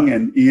for tongue,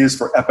 and E is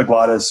for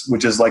epiglottis,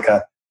 which is like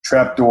a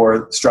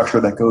trapdoor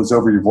structure that goes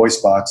over your voice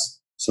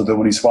box so that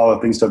when you swallow,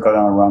 things don't go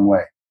down the wrong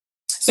way.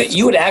 So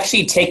you would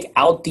actually take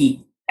out the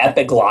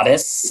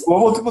epiglottis?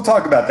 Well, we'll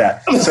talk about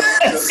that. These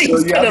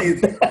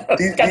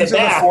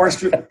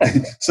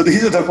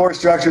are the four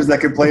structures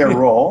that can play a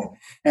role,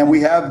 and we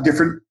have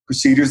different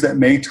procedures that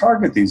may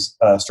target these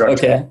structures.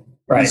 Okay,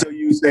 right. And so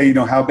you say,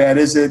 how bad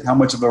is it? How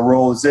much of a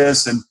role is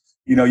this? And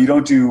you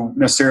don't do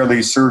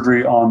necessarily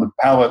surgery on the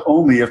palate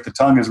only if the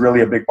tongue is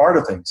really a big part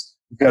of things.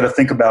 You've got to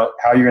think about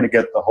how you're going to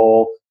get the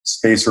whole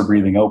space for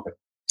breathing open.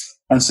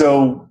 And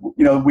so,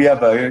 we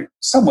have a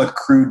somewhat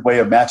crude way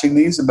of matching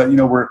these, but,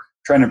 we're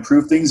trying to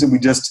improve things. And we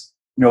just,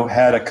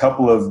 had a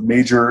couple of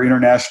major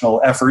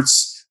international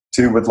efforts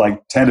with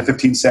like 10 to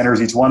 15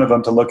 centers, each one of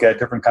them, to look at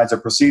different kinds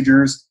of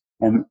procedures.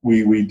 And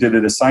we did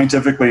it as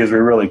scientifically as we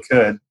really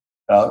could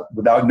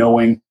without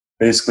knowing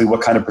basically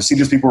what kind of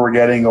procedures people were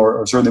getting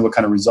or certainly what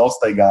kind of results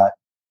they got,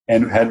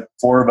 and had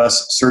four of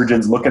us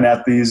surgeons looking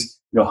at these,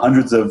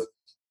 hundreds of,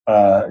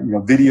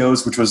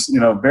 videos, which was,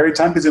 very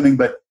time consuming,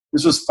 but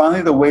this was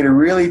finally the way to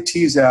really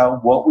tease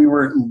out what we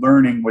were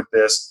learning with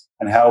this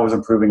and how it was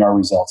improving our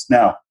results.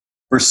 Now,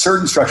 for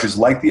certain structures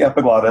like the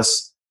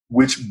epiglottis,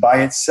 which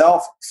by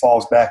itself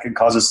falls back and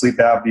causes sleep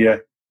apnea,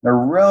 a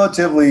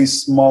relatively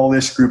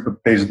smallish group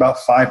of patients, about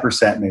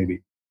 5%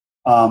 maybe.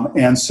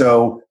 And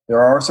so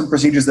there are some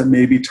procedures that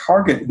maybe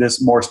target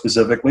this more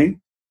specifically.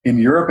 In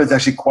Europe, it's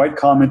actually quite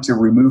common to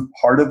remove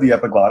part of the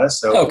epiglottis.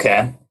 So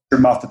okay.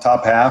 trim off the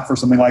top half or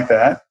something like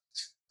that.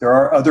 There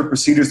are other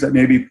procedures that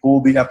maybe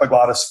pull the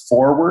epiglottis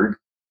forward,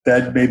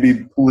 that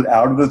maybe pull it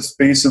out of the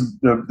space of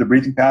the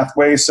breathing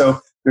pathway. So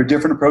there are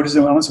different approaches,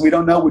 and honestly, we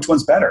don't know which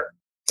one's better.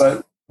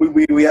 But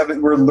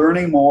we're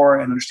learning more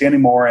and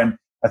understanding more, and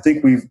I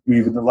think we've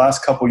in the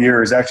last couple of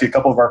years, actually a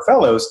couple of our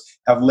fellows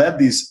have led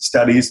these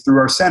studies through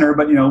our center,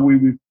 but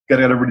we've got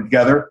everybody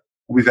together.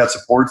 We've had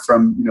support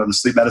from the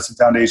Sleep Medicine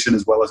Foundation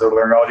as well as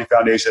Otolaryngology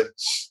Foundation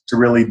to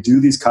really do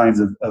these kinds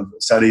of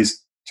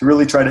studies to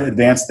really try to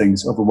advance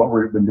things over what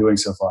we've been doing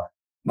so far.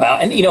 Wow.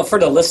 And, for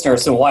the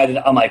listeners, so why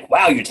I'm like,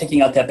 wow, you're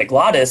taking out the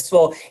epiglottis.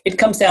 Well, it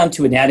comes down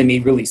to anatomy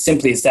really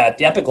simply, is that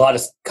the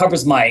epiglottis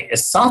covers my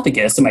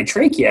esophagus and my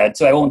trachea,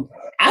 so I won't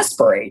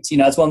aspirate.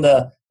 It's one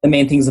of the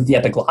main things of the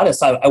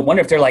epiglottis. I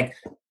wonder if they're like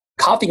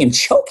coughing and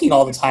choking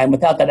all the time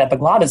without that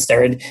epiglottis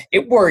there. And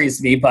it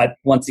worries me. But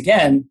once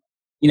again,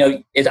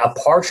 it's a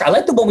partial. I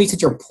like the one we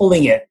said you're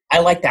pulling it. I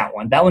like that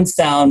one. That one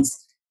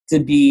sounds to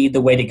be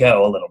the way to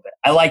go a little bit.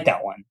 I like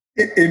that one.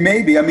 It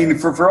may be. I mean,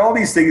 for all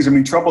these things,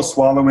 trouble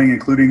swallowing,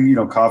 including,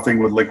 coughing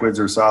with liquids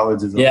or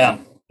solids is a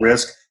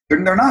risk. They're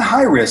not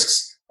high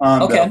risks.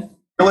 Okay.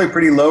 Really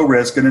pretty low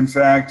risk. And in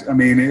fact,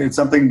 it's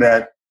something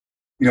that,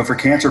 for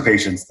cancer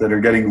patients that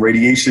are getting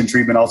radiation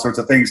treatment, all sorts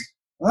of things,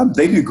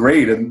 they do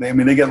great. And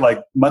they get like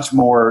much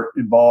more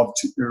involved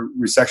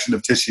resection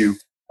of tissue.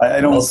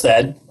 I don't. Well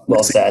said.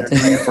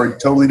 For a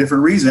totally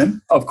different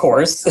reason. Of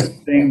course.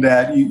 Saying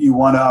that you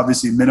want to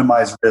obviously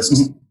minimize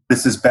risks. Mm-hmm.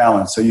 This is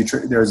balance. So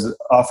there's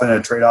often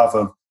a trade-off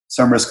of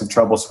some risk of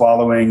trouble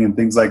swallowing and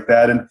things like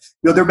that. And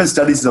there have been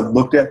studies that have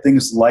looked at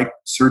things like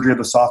surgery of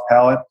the soft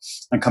palate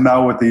and come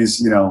out with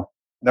these, not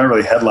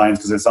really headlines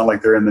because it's not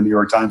like they're in the New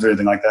York Times or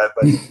anything like that,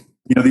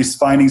 but these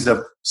findings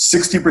of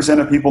 60%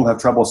 of people have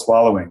trouble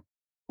swallowing.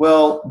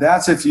 Well,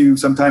 that's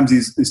sometimes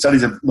these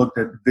studies have looked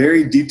at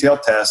very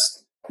detailed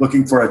tests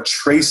looking for a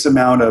trace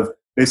amount of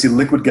basically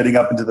liquid getting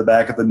up into the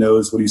back of the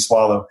nose when you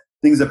swallow,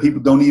 things that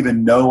people don't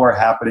even know are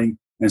happening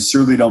and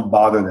certainly don't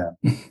bother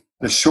them.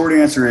 The short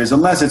answer is,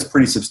 unless it's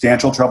pretty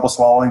substantial trouble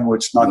swallowing,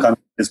 which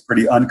is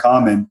pretty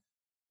uncommon,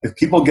 if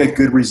people get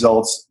good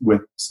results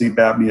with sleep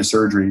apnea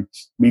surgery,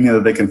 meaning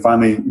that they can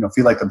finally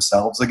feel like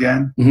themselves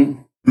again,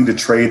 to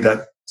trade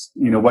that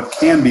what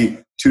can be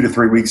 2 to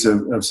 3 weeks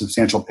of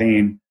substantial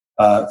pain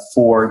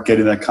for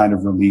getting that kind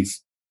of relief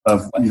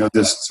of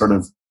this sort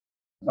of,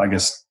 I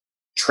guess,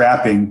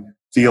 trapped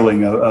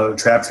feeling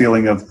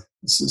of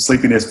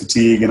sleepiness,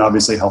 fatigue, and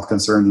obviously health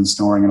concerns and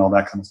snoring and all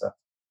that kind of stuff.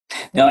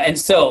 No,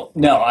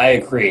 I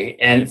agree.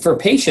 And for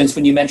patients,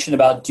 when you mentioned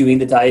about doing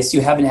the DICE,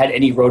 you haven't had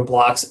any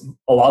roadblocks.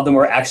 A lot of them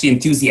were actually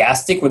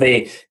enthusiastic, where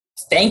they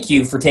thank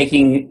you for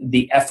taking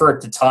the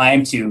effort, the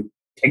time to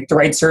pick the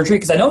right surgery.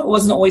 Because I know it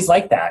wasn't always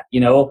like that.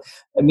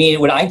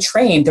 When I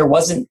trained, there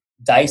wasn't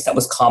DICE that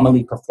was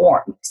commonly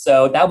performed.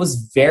 So that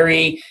was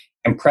very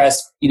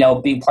impressed,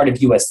 being part of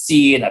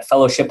USC and a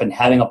fellowship and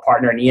having a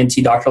partner, an ENT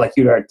doctor like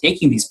you, are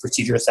taking these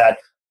procedures that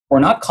were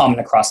not common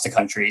across the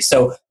country.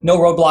 So no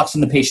roadblocks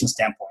from the patient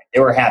standpoint. They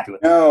were happy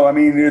with it. No,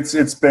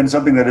 it's been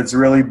something that it's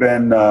really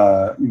been,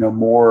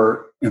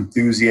 more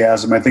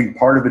enthusiasm. I think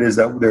part of it is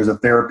that there's a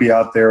therapy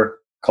out there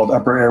called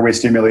upper airway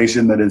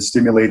stimulation that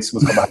stimulates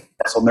what's called the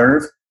hypoglossal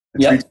nerve.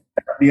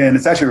 And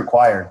it's actually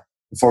required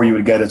before you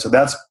would get it. So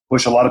that's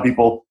pushed a lot of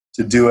people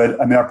to do it.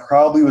 I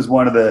probably was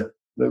one of the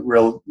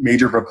real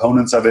major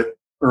proponents of it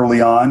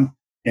early on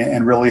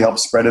and really helped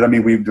spread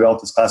it. We've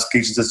developed this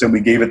classification system.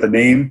 We gave it the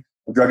name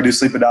of drug-induced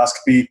sleep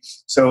endoscopy.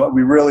 So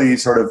we really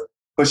sort of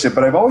pushed it.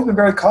 But I've always been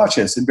very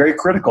cautious and very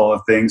critical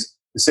of things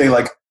to say,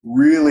 like,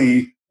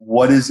 really,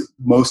 what is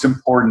most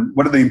important?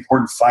 What are the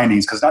important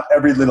findings? Because not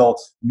every little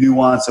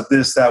nuance of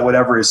this, that,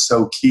 whatever is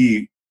so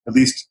key, at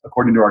least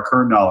according to our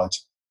current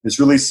knowledge. There's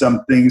really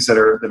some things that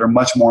are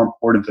much more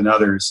important than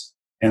others.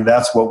 And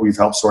that's what we've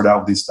helped sort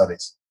out with these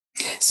studies.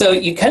 So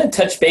you kind of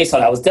touched base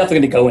on it. I was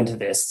definitely going to go into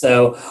this.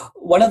 So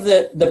one of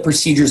the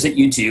procedures that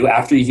you do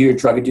after you do your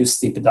drug-induced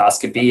sleep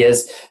endoscopy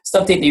is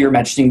something that you're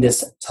mentioning,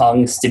 this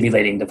tongue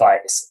stimulating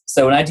device.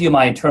 So when I do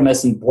my internal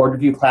medicine board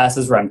review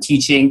classes where I'm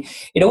teaching,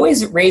 it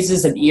always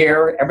raises an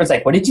ear. Everyone's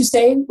like, what did you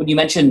say when you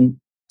mentioned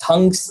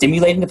tongue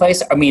stimulating device?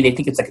 They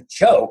think it's like a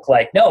joke.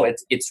 Like, no,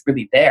 it's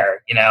really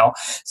there,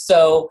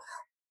 So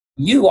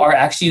you are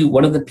actually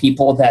one of the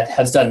people that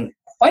has done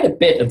quite a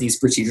bit of these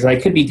procedures. I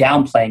could be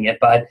downplaying it,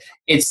 but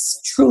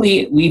it's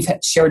truly, we've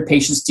shared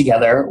patients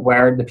together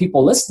where the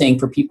people listening,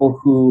 for people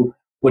who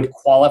would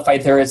qualify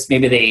there as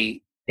maybe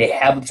they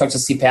have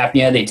obstructive sleep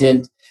apnea, they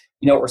didn't,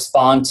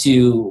 respond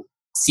to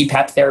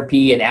CPAP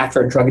therapy, and after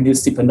a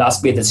drug-induced sleep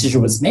endoscopy, a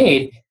decision was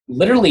made.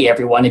 Literally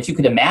everyone, if you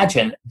could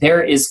imagine,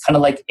 there is kind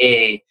of like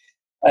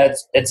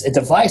it's a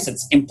device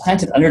that's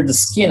implanted under the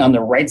skin on the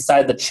right side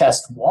of the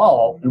chest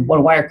wall, and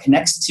one wire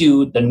connects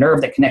to the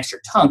nerve that connects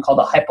your tongue called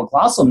the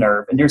hypoglossal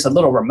nerve, and there's a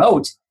little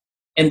remote,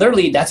 and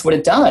literally that's what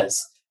it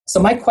does. So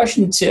my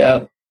question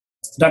to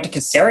Dr.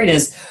 Kezirian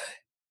is,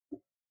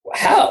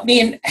 how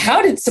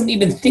did somebody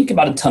even think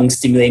about a tongue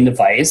stimulating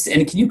device?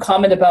 And can you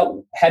comment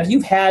about, have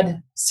you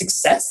had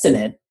success in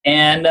it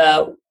And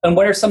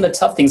what are some of the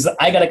tough things?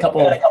 I got a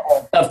couple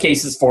tough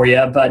cases for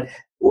you, but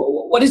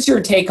what is your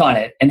take on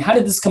it? And how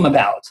did this come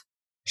about?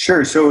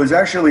 Sure. So it was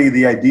actually,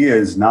 the idea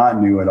is not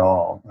new at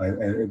all.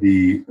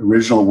 The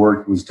original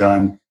work was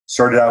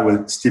started out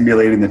with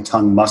stimulating the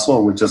tongue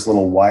muscle with just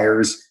little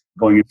wires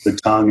going into the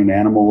tongue in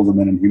animals and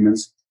then in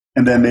humans.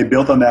 And then they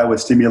built on that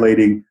with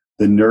stimulating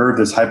the nerve,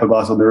 this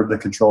hypoglossal nerve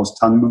that controls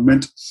tongue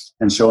movement,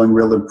 and showing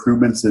real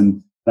improvements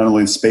in not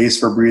only space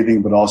for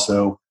breathing, but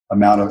also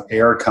amount of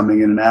air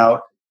coming in and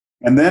out.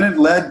 And then it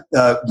led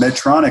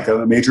Medtronic,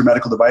 a major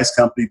medical device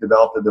company,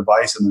 developed a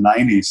device in the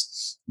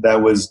 90s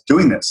that was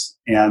doing this.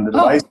 And the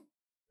device,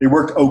 it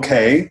worked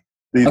okay.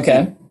 They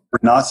were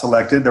not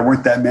selected. There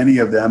weren't that many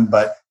of them,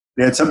 but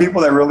they had some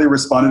people that really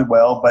responded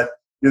well. But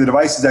the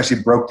devices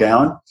actually broke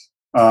down,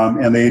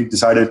 and they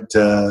decided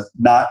to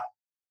not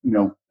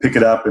pick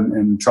it up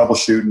and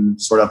troubleshoot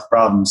and sort out the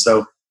problem.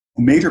 So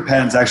major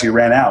patents actually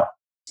ran out.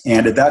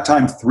 And at that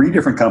time, 3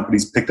 different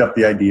companies picked up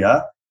the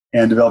idea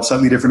and developed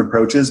slightly different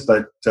approaches,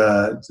 but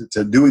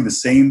to doing the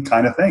same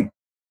kind of thing.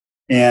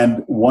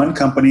 And one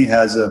company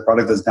has a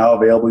product that's now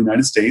available in the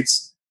United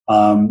States.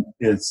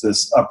 It's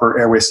this upper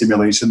airway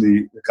stimulation.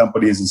 The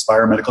company is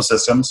Inspire Medical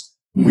Systems.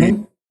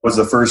 We was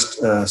the first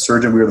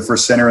surgeon. We were the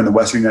first center in the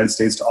Western United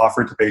States to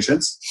offer it to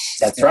patients.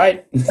 That's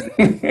right.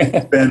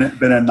 It's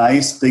been a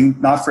nice thing,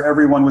 not for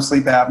everyone with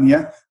sleep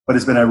apnea, but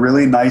it's been a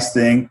really nice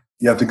thing.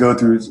 You have to go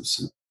through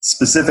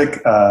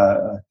specific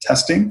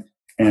testing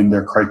and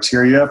their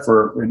criteria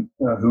for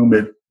whom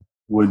it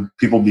would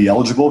people be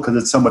eligible, because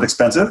it's somewhat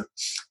expensive.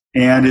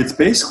 And it's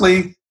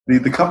basically,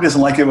 the company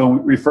doesn't like it when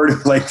we refer to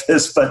it like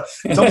this, but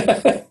it's only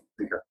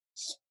pacemaker.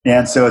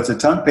 And so it's a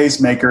tongue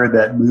pacemaker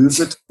that moves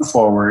the tongue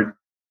forward,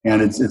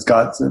 and it's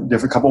got a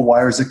different couple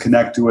wires that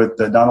connect to it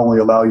that not only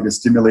allow you to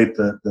stimulate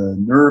the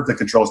nerve that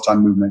controls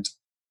tongue movement,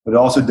 but it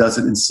also does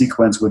it in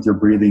sequence with your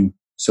breathing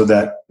so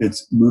that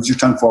it moves your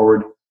tongue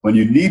forward when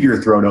you need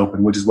your throat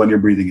open, which is when you're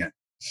breathing in.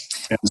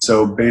 And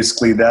so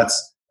basically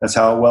that's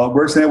how well it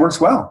works, and it works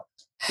well.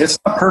 It's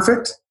not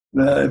perfect.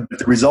 The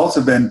results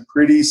have been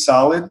pretty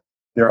solid.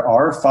 There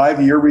are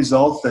 5-year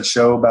results that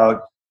show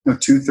about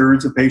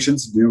 2/3 of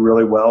patients do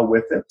really well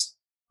with it.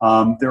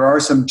 There are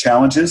some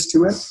challenges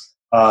to it.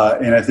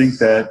 And I think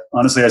that,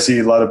 honestly, I see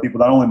a lot of people,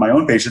 not only my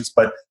own patients,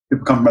 but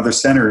people come from other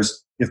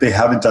centers if they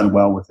haven't done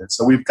well with it.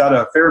 So we've got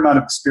a fair amount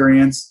of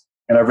experience,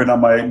 and I've written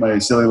on my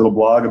silly little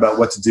blog about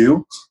what to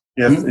do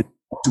if you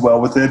don't do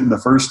well with it. And the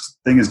first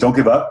thing is don't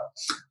give up.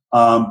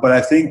 But I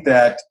think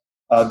that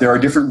there are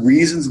different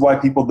reasons why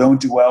people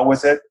don't do well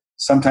with it.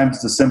 Sometimes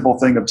it's a simple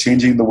thing of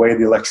changing the way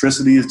the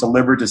electricity is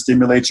delivered to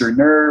stimulate your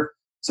nerve.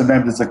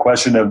 Sometimes it's a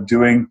question of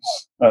doing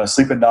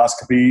sleep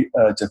endoscopy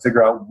to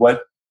figure out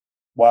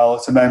while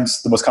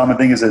sometimes the most common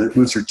thing is that it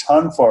moves your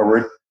tongue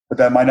forward, but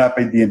that might not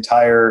be the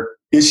entire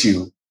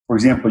issue. For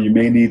example, you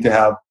may need to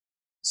have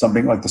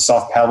something like the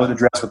soft palate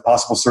addressed with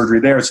possible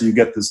surgery there, so you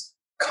get this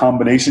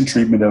combination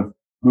treatment of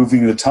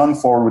moving the tongue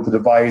forward with the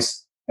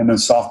device and then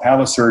soft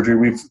palate surgery.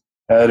 We've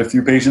had a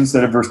few patients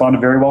that have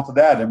responded very well to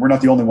that, and we're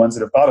not the only ones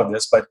that have thought of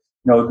this, but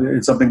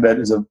it's something that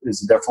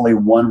is definitely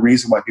one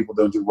reason why people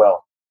don't do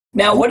well.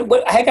 Now,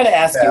 what I got to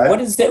ask you,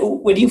 what is that?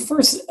 When you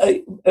first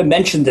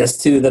mentioned this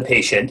to the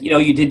patient,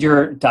 you did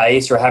your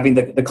DICE or having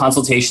the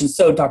consultation.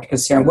 So, Dr.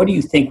 Kezirian, what do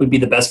you think would be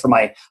the best for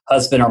my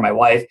husband or my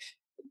wife?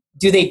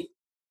 Do they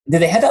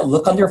have that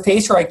look on their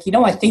face, or like,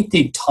 I think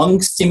the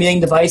tongue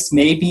stimulating device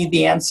may be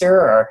the answer,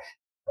 or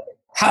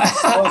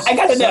I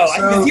got to know.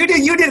 So,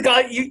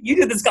 you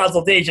did this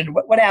consultation.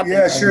 What happened?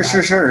 Yeah,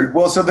 sure.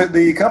 Well, so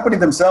the company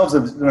themselves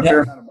have done a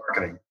fair amount of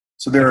marketing.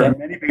 So there are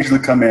many patients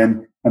that come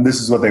in, and this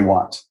is what they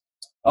want.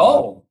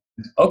 Oh,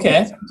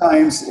 okay.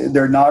 Sometimes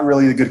they're not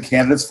really good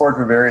candidates for it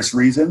for various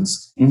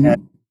reasons. And when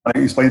I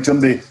explain it to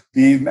them,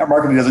 the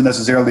marketing doesn't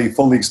necessarily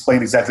fully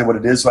explain exactly what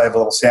it is. So I have a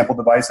little sample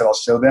device that I'll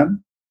show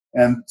them.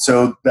 And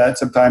so that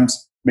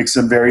sometimes makes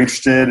them very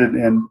interested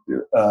and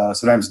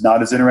sometimes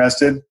not as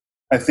interested.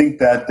 I think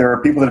that there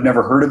are people that have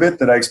never heard of it,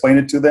 that I explain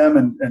it to them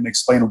and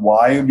explain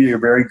why it would be a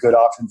very good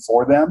option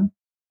for them.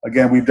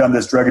 Again, we've done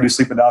this drug-induced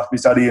sleep endoscopy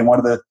study, and one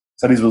of the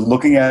studies was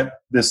looking at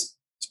this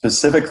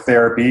specific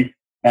therapy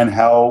and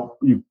how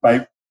you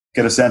might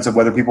get a sense of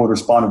whether people would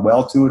respond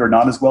well to it or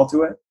not as well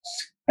to it.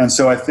 And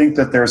so I think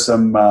that there's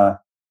some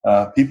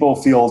people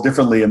feel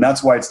differently, and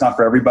that's why it's not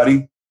for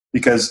everybody,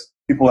 because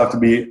people have to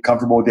be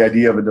comfortable with the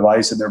idea of a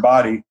device in their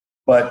body.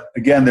 But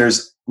again,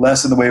 there's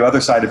less in the way of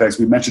other side effects.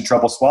 We mentioned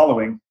trouble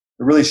swallowing.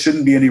 There really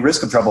shouldn't be any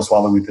risk of trouble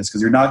swallowing with this,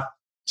 because you're not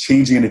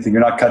changing anything.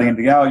 You're not cutting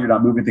anything out. You're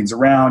not moving things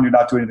around. You're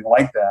not doing anything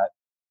like that.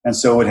 And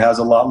so it has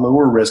a lot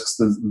lower risks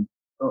than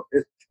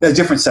a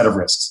different set of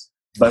risks.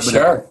 But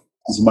sure.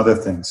 Some other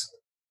things.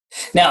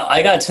 Now,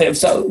 I got to tell you,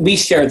 so we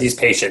share these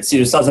patients.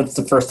 That's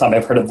the first time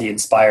I've heard of the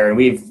Inspire, and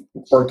we've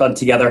worked on it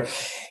together.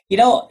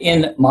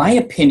 In my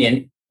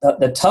opinion,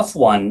 the tough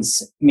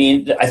ones,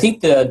 I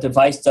think the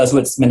device does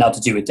what it's meant out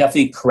to do. It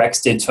definitely corrects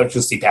the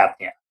obstructive sleep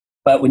apnea.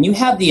 But when you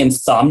have the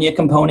insomnia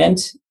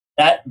component,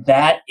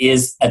 that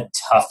is a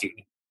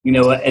toughie.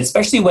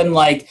 Especially when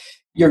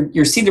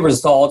you're seeing the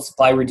results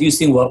by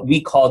reducing what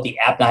we call the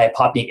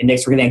apnea-hypopnea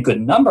index. We're getting a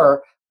good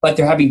number, but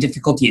they're having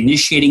difficulty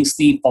initiating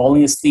sleep,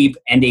 falling asleep,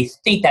 and they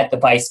think that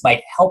device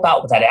might help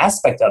out with that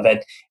aspect of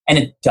it, and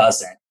it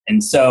doesn't.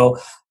 And so,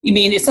 I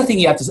mean, it's something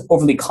you have to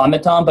overly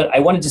comment on, but I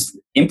want to just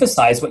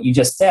emphasize what you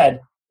just said.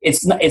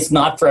 It's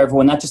not for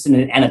everyone, not just in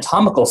an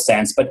anatomical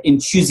sense, but in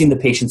choosing the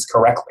patients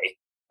correctly.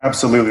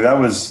 Absolutely. That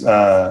was,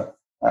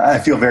 I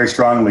feel very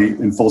strongly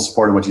in full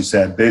support of what you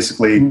said.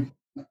 Basically,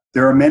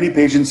 there are many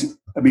patients,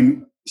 I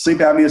mean, sleep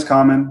apnea is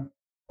common,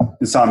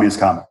 insomnia is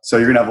common. So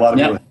you're going to have a lot of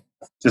people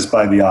just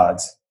by the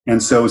odds.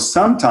 And so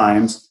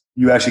sometimes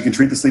you actually can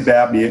treat the sleep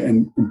apnea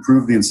and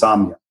improve the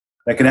insomnia.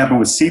 That can happen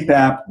with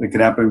CPAP, that can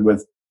happen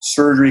with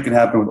surgery, it can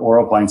happen with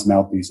oral appliance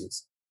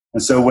mouthpieces.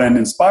 And so when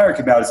Inspire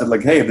came out, it said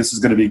like, hey, this is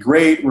going to be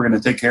great. We're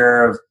going to take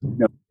care of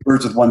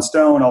birds with one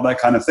stone, all that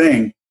kind of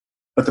thing.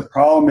 But the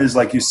problem is,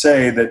 like you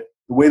say, that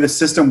the way the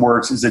system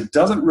works is it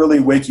doesn't really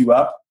wake you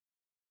up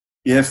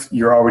if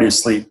you're already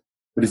asleep.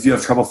 But if you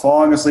have trouble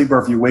falling asleep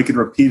or if you wake it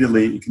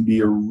repeatedly, it can be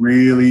a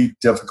really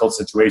difficult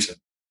situation.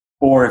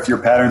 Or if your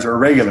patterns are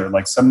irregular,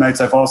 like some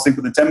nights I fall asleep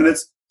within 10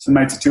 minutes, some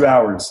nights 2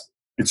 hours.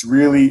 It's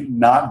really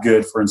not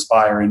good for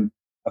Inspire. And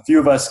a few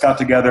of us got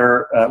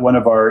together at one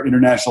of our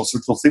International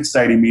Surgical Sleep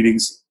Society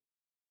meetings,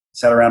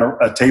 sat around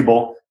a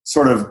table,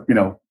 sort of,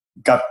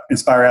 got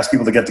Inspire, asked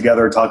people to get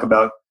together and talk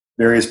about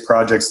various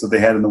projects that they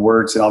had in the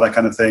works and all that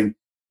kind of thing.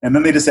 And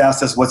then they just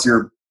asked us, what's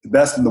the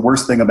best and the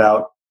worst thing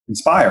about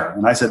Inspire?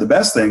 And I said the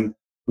best thing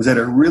was that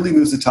it really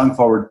moves the tongue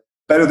forward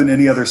better than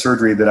any other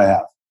surgery that I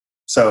have.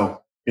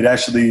 So it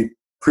actually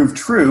proved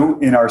true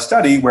in our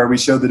study where we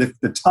showed that if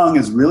the tongue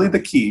is really the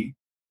key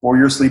for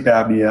your sleep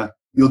apnea,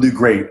 you'll do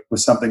great with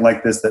something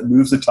like this that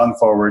moves the tongue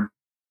forward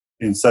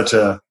in such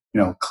a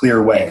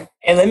clear way.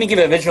 And let me give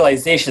a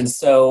visualization.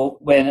 So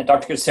when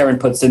Dr. Kezirian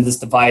puts in this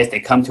device,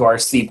 they come to our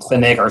sleep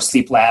clinic, our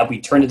sleep lab, we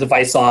turn the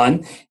device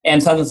on,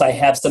 and sometimes I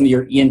have some of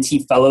your ENT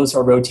fellows who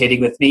are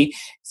rotating with me.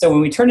 So when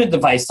we turn the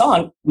device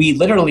on, we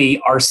literally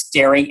are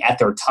staring at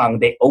their tongue.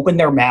 They open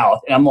their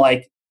mouth, and I'm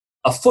like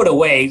a foot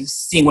away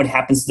seeing what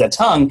happens to the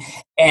tongue.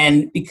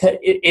 And because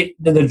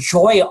the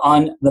joy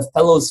on the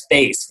fellow's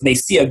face, when they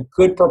see a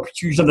good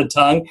protrusion of the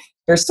tongue,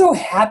 they're so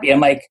happy.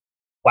 I'm like,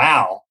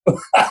 wow,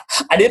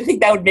 I didn't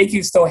think that would make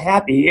you so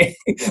happy.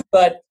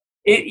 But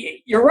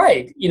you're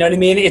right. You know what I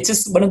mean? It's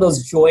just one of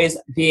those joys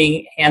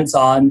being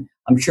hands-on.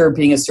 I'm sure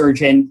being a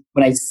surgeon,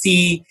 when I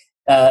see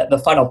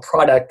the final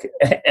product,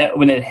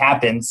 when it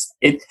happens,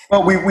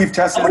 we've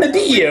tested. I want to be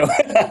you.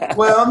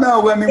 Well,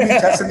 no, I mean, we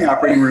tested in the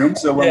operating room.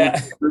 So when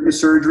we do the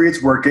surgery,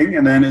 it's working.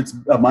 And then it's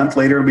a month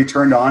later, it'll be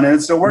turned on and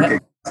it's still working.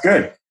 It's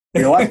good.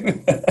 You know what?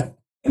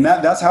 And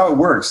that's how it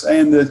works.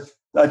 And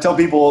I tell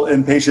people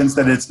and patients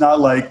that it's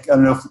not like, I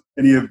don't know if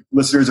any of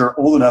listeners are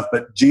old enough,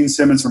 but Gene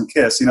Simmons from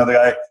KISS, the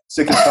guy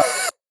sticking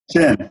his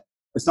chin.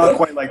 It's not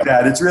quite like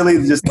that. It's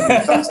really just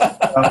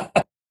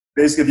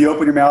basically if you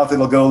open your mouth,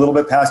 it'll go a little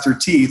bit past your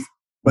teeth,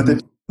 but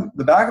the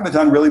back of the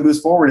tongue really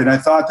moves forward. And I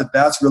thought that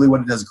that's really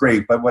what it does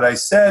great. But what I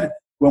said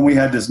when we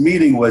had this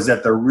meeting was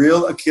that the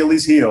real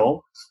Achilles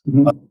heel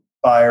of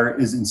Inspire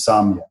is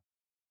insomnia.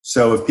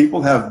 So if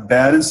people have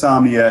bad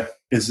insomnia,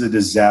 it's a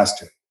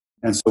disaster.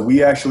 And so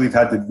we actually have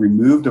had to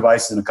remove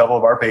devices in a couple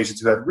of our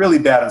patients who had really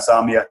bad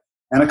insomnia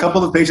and a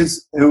couple of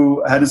patients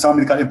who had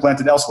insomnia that got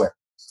implanted elsewhere.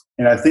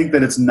 And I think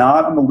that it's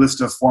not on the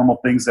list of formal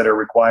things that are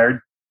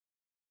required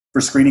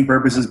for screening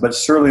purposes, but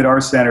certainly at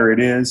our center it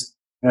is.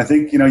 And I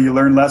think, you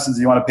learn lessons.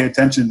 You want to pay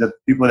attention to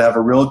people that have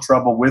a real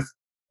trouble with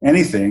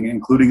anything,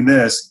 including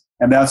this.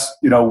 And that's,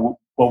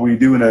 what we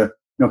do in a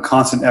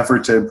constant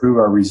effort to improve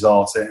our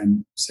results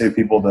and save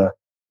people the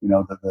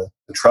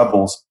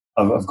troubles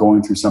of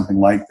going through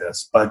something like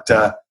this. But,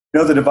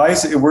 the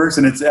device, it works,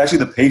 and it's actually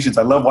the patients.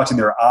 I love watching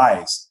their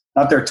eyes,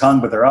 not their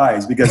tongue, but their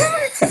eyes, because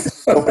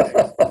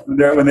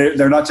when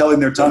they're not telling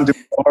their tongue to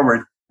move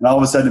forward, and all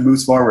of a sudden it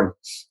moves forward.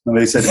 And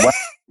they said, wow,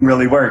 it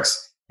really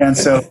works. And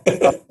so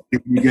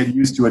you get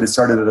used to it. It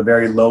started at a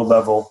very low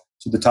level,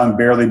 so the tongue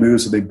barely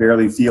moves, so they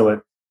barely feel it.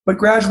 But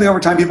gradually over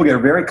time, people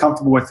get very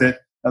comfortable with it,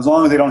 as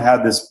long as they don't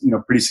have this,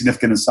 pretty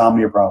significant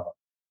insomnia problem.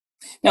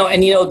 No,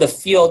 and the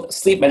field,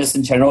 sleep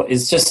medicine in general,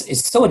 is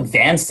so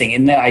advancing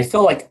in that I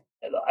feel like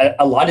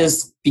a lot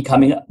is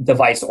becoming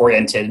device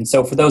oriented. And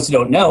so for those who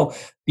don't know,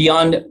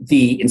 beyond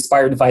the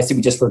Inspire device that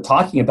we just were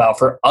talking about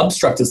for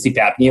obstructive sleep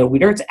apnea,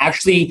 there's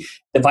actually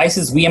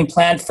devices we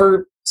implant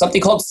for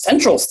something called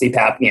central sleep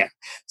apnea.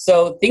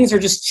 So things are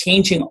just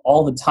changing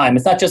all the time.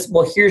 It's not just,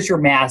 well, here's your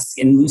mask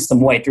and lose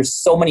some weight. There's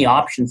so many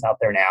options out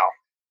there now.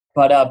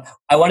 But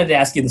I wanted to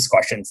ask you this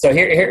question. So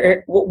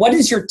here, what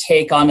is your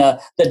take on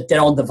the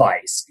dental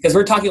device? Because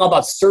we're talking all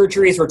about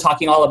surgeries. We're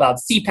talking all about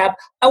CPAP.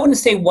 I want to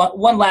say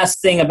one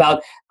last thing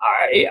about,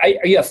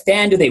 are you a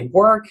fan? Do they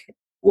work?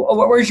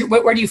 Where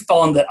do you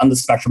fall on the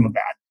spectrum of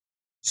that?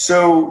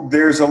 So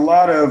there's a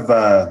lot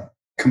of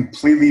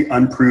completely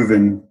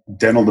unproven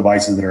dental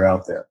devices that are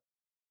out there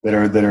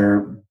that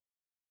are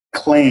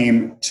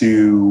claim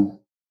to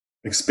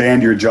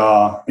expand your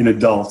jaw in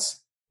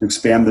adults, to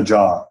expand the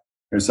jaw.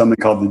 There's something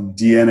called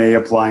the DNA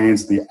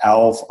appliance, the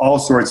ALF, all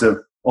sorts of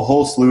a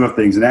whole slew of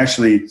things. And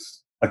actually,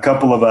 a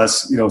couple of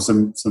us,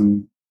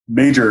 some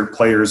major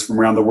players from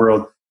around the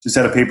world just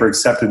had a paper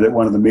accepted at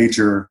one of the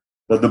major,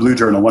 the Blue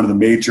Journal, one of the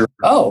major.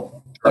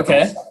 Oh,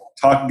 okay.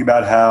 Talking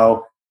about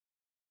how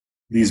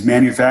these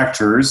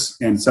manufacturers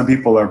and some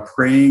people are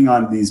preying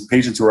on these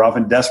patients who are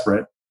often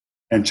desperate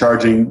and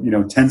charging,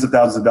 tens of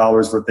thousands of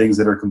dollars for things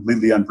that are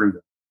completely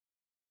unproven.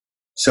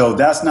 So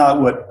that's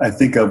not what I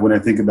think of when I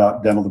think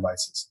about dental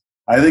devices.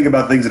 I think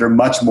about things that are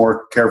much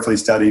more carefully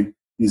studied,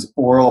 these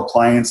oral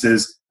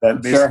appliances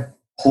that basically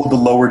hold the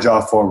lower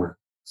jaw forward.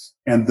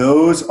 And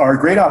those are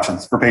great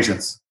options for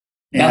patients.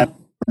 Yeah.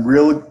 And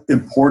real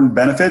important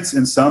benefits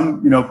and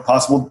some,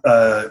 possible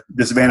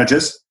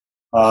disadvantages.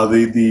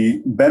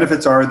 The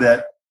benefits are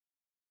that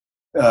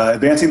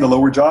advancing the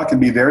lower jaw can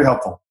be very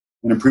helpful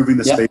in improving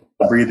the space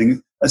of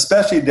breathing,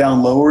 especially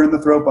down lower in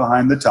the throat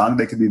behind the tongue.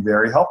 They can be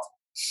very helpful.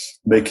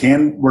 They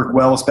can work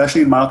well,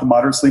 especially in mild to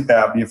moderate sleep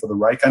apnea. For the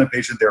right kind of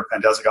patient, they're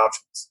fantastic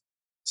options.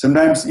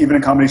 Sometimes even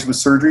in combination with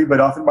surgery, but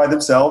often by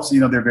themselves,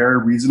 they're very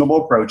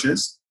reasonable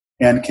approaches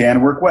and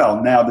can work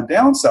well. Now, the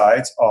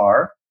downsides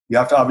are you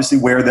have to obviously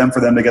wear them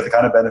for them to get the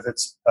kind of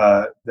benefits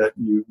that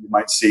you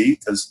might see,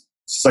 because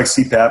it's like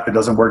CPAP, it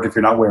doesn't work if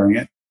you're not wearing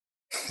it.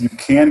 You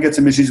can get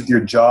some issues with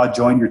your jaw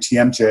joint, your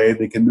TMJ.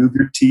 They can move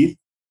your teeth,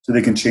 so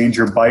they can change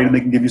your bite, and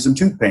they can give you some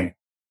tooth pain.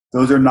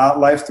 Those are not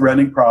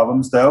life-threatening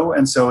problems, though,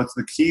 and so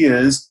the key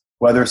is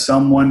whether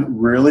someone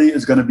really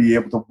is going to be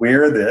able to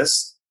wear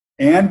this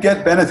and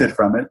get benefit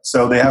from it.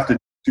 So they have to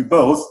do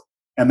both,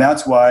 and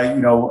that's why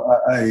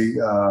I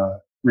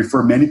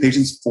refer many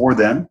patients for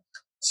them.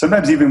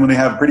 Sometimes even when they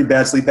have pretty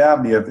bad sleep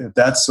apnea, if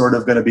that's sort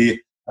of going to be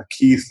a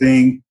key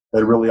thing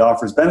that really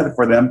offers benefit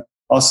for them,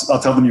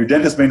 I'll tell them your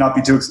dentist may not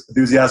be too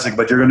enthusiastic,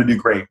 but you're going to do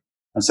great.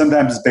 And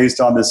sometimes it's based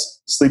on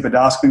this sleep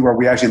endoscopy where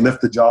we actually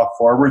lift the jaw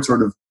forward,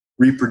 sort of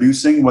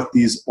reproducing what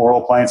these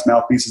oral appliance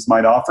mouthpieces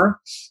might offer.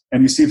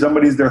 And you see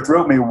their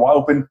throat may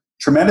open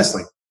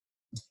tremendously.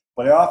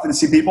 But I often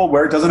see people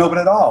where it doesn't open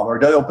at all, or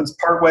it opens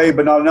partway,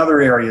 but not in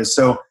other areas.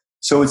 So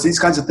it's these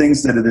kinds of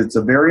things that it's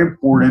a very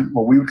important,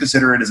 what we would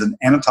consider it as an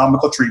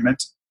anatomical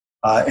treatment,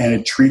 and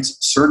it treats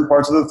certain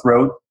parts of the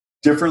throat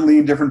differently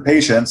in different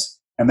patients.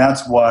 And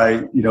that's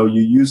why, you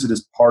use it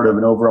as part of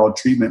an overall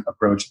treatment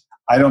approach.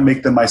 I don't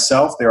make them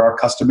myself. There are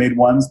custom-made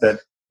ones that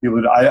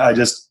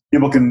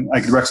I can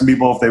direct some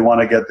people if they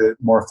want to get the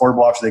more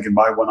affordable option, they can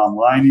buy one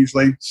online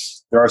usually.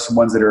 There are some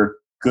ones that are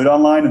good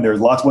online, and there's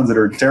lots of ones that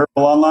are terrible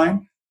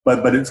online.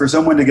 But for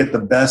someone to get the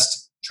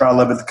best trial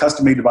of it, the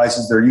custom-made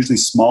devices, they're usually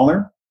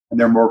smaller and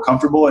they're more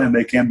comfortable, and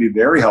they can be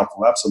very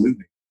helpful.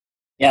 Absolutely.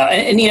 Yeah,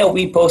 and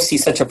we both see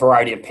such a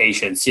variety of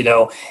patients,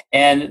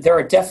 and there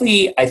are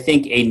definitely, I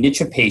think, a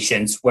niche of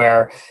patients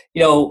where,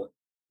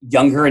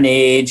 younger in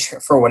age,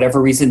 for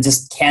whatever reason,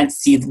 just can't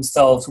see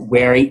themselves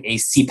wearing a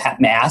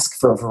CPAP mask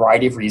for a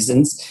variety of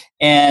reasons.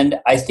 And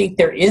I think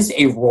there is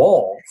a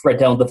role for a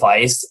dental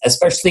device,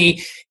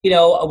 especially,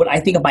 when I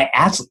think of my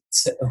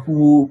athletes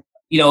who,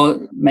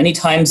 many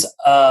times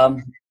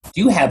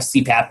do have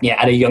sleep apnea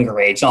at a younger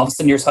age. And all of a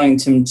sudden you're telling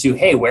them to,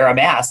 hey, wear a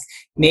mask.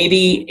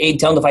 Maybe a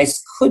dental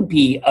device could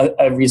be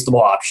a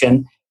reasonable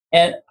option.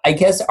 And I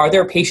guess, are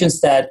there patients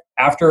that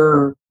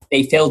after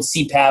they failed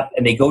CPAP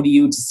and they go to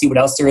you to see what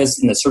else there is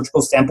in the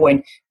surgical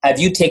standpoint, have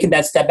you taken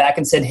that step back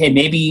and said, hey,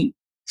 maybe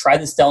try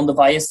this dental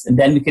device and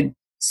then we could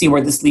see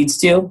where this leads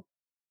to?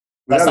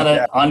 That's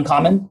not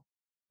uncommon?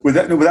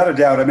 Without a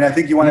doubt. I mean, I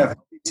think you want to have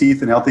healthy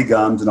teeth and healthy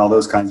gums and all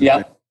those kinds of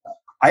things.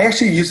 I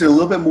actually use it a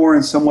little bit more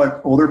in somewhat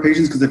older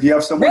patients, because if you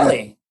have someone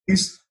they're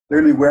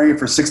going to be wearing it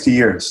for 60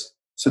 years.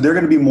 So they're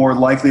going to be more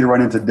likely to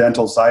run into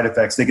dental side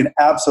effects. They can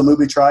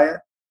absolutely try it,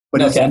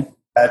 but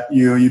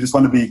you just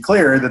want to be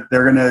clear that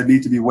they're going to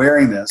need to be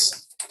wearing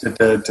this to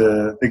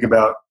think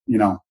about,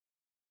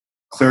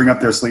 clearing up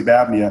their sleep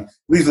apnea, at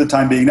least for the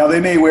time being. Now, they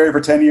may wear it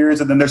for 10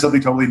 years and then there's something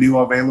totally new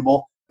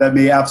available. That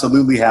may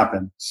absolutely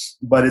happen.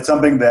 But it's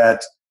something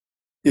that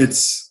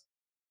there's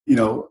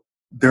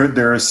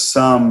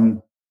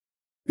some,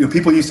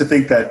 people used to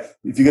think that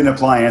if you get an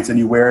appliance and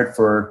you wear it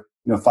for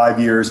 5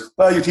 years,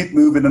 well, your teeth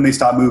move and then they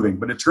stop moving.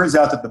 But it turns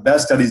out that the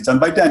best studies done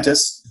by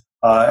dentists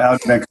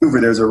out in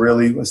Vancouver, there's a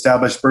really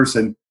established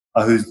person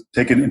who's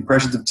taken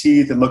impressions of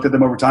teeth and looked at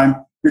them over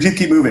time. Your teeth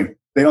keep moving;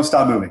 they don't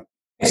stop moving.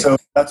 So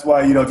that's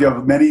why if you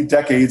have many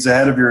decades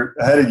ahead of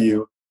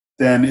you,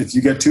 then if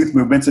you get tooth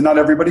movements, and not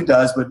everybody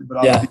does, but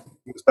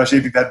especially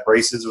if you've had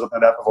braces or something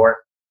like that before,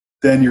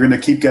 then you're going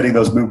to keep getting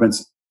those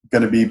movements.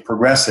 Going to be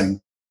progressing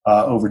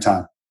over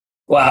time.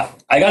 Well,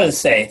 I got to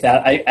say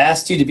that I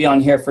asked you to be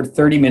on here for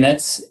 30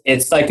 minutes.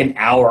 It's like an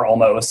hour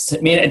almost.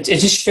 I mean, it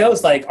just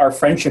shows like our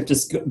friendship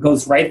just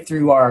goes right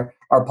through our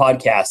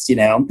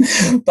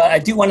podcast, But I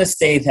do want to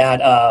say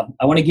that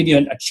I want to give you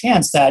a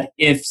chance that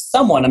if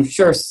someone, I'm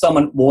sure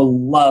someone will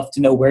love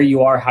to know where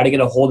you are, how to get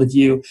a hold of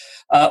you.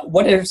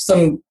 What are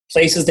some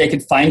places they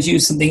could find you,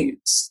 something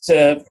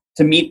to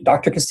meet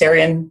Dr.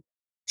 Kezirian?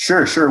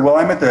 Sure. Well,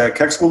 I'm at the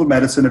Keck School of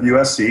Medicine of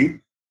USC.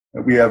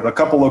 We have a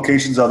couple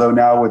locations, although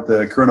now with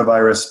the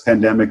coronavirus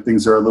pandemic,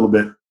 things are a little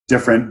bit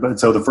different. But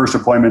so the first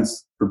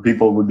appointments for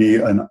people would be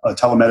a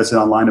telemedicine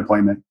online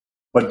appointment.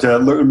 But to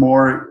learn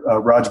more,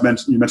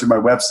 you mentioned my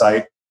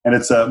website, and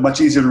it's much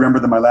easier to remember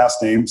than my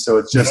last name. So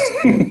it's just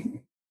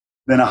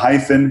then a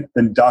hyphen,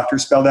 then doctor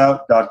spelled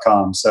out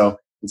 .com. So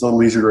it's a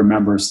little easier to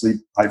remember,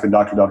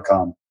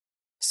 sleep-doctor.com.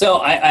 So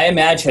I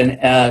imagine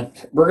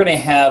we're going to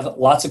have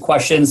lots of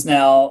questions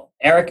now.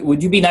 Eric,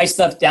 would you be nice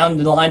enough down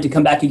the line to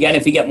come back again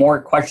if we get more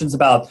questions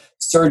about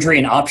surgery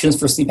and options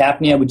for sleep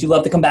apnea? Would you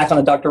love to come back on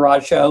the Dr.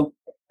 Raj Show?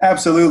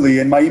 Absolutely.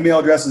 And my email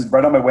address is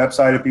right on my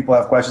website. If people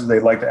have questions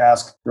they'd like to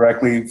ask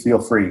directly,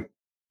 feel free.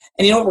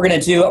 And you know what we're going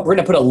to do? We're going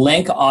to put a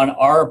link on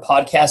our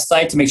podcast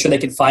site to make sure they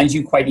can find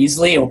you quite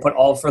easily. And we'll put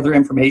all further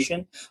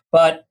information.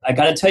 But I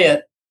got to tell you,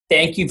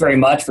 thank you very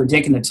much for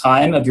taking the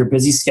time of your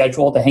busy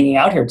schedule to hanging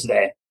out here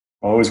today.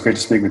 Always great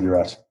to speak with you,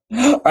 Raj.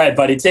 All right,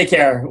 buddy. Take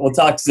care. We'll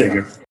talk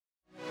soon.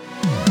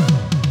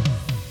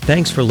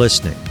 Thanks for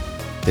listening.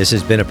 This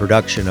has been a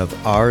production of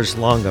Ars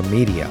Longa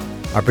Media.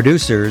 Our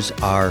producers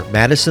are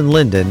Madison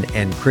Linden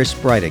and Chris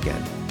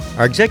Brightigan.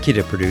 Our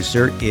executive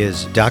producer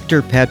is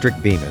Dr.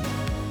 Patrick Beeman.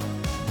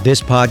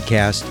 This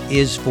podcast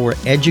is for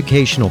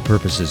educational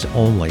purposes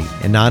only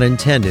and not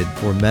intended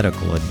for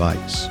medical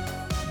advice.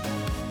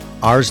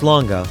 Ars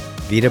Longa,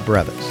 Vita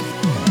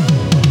Brevis.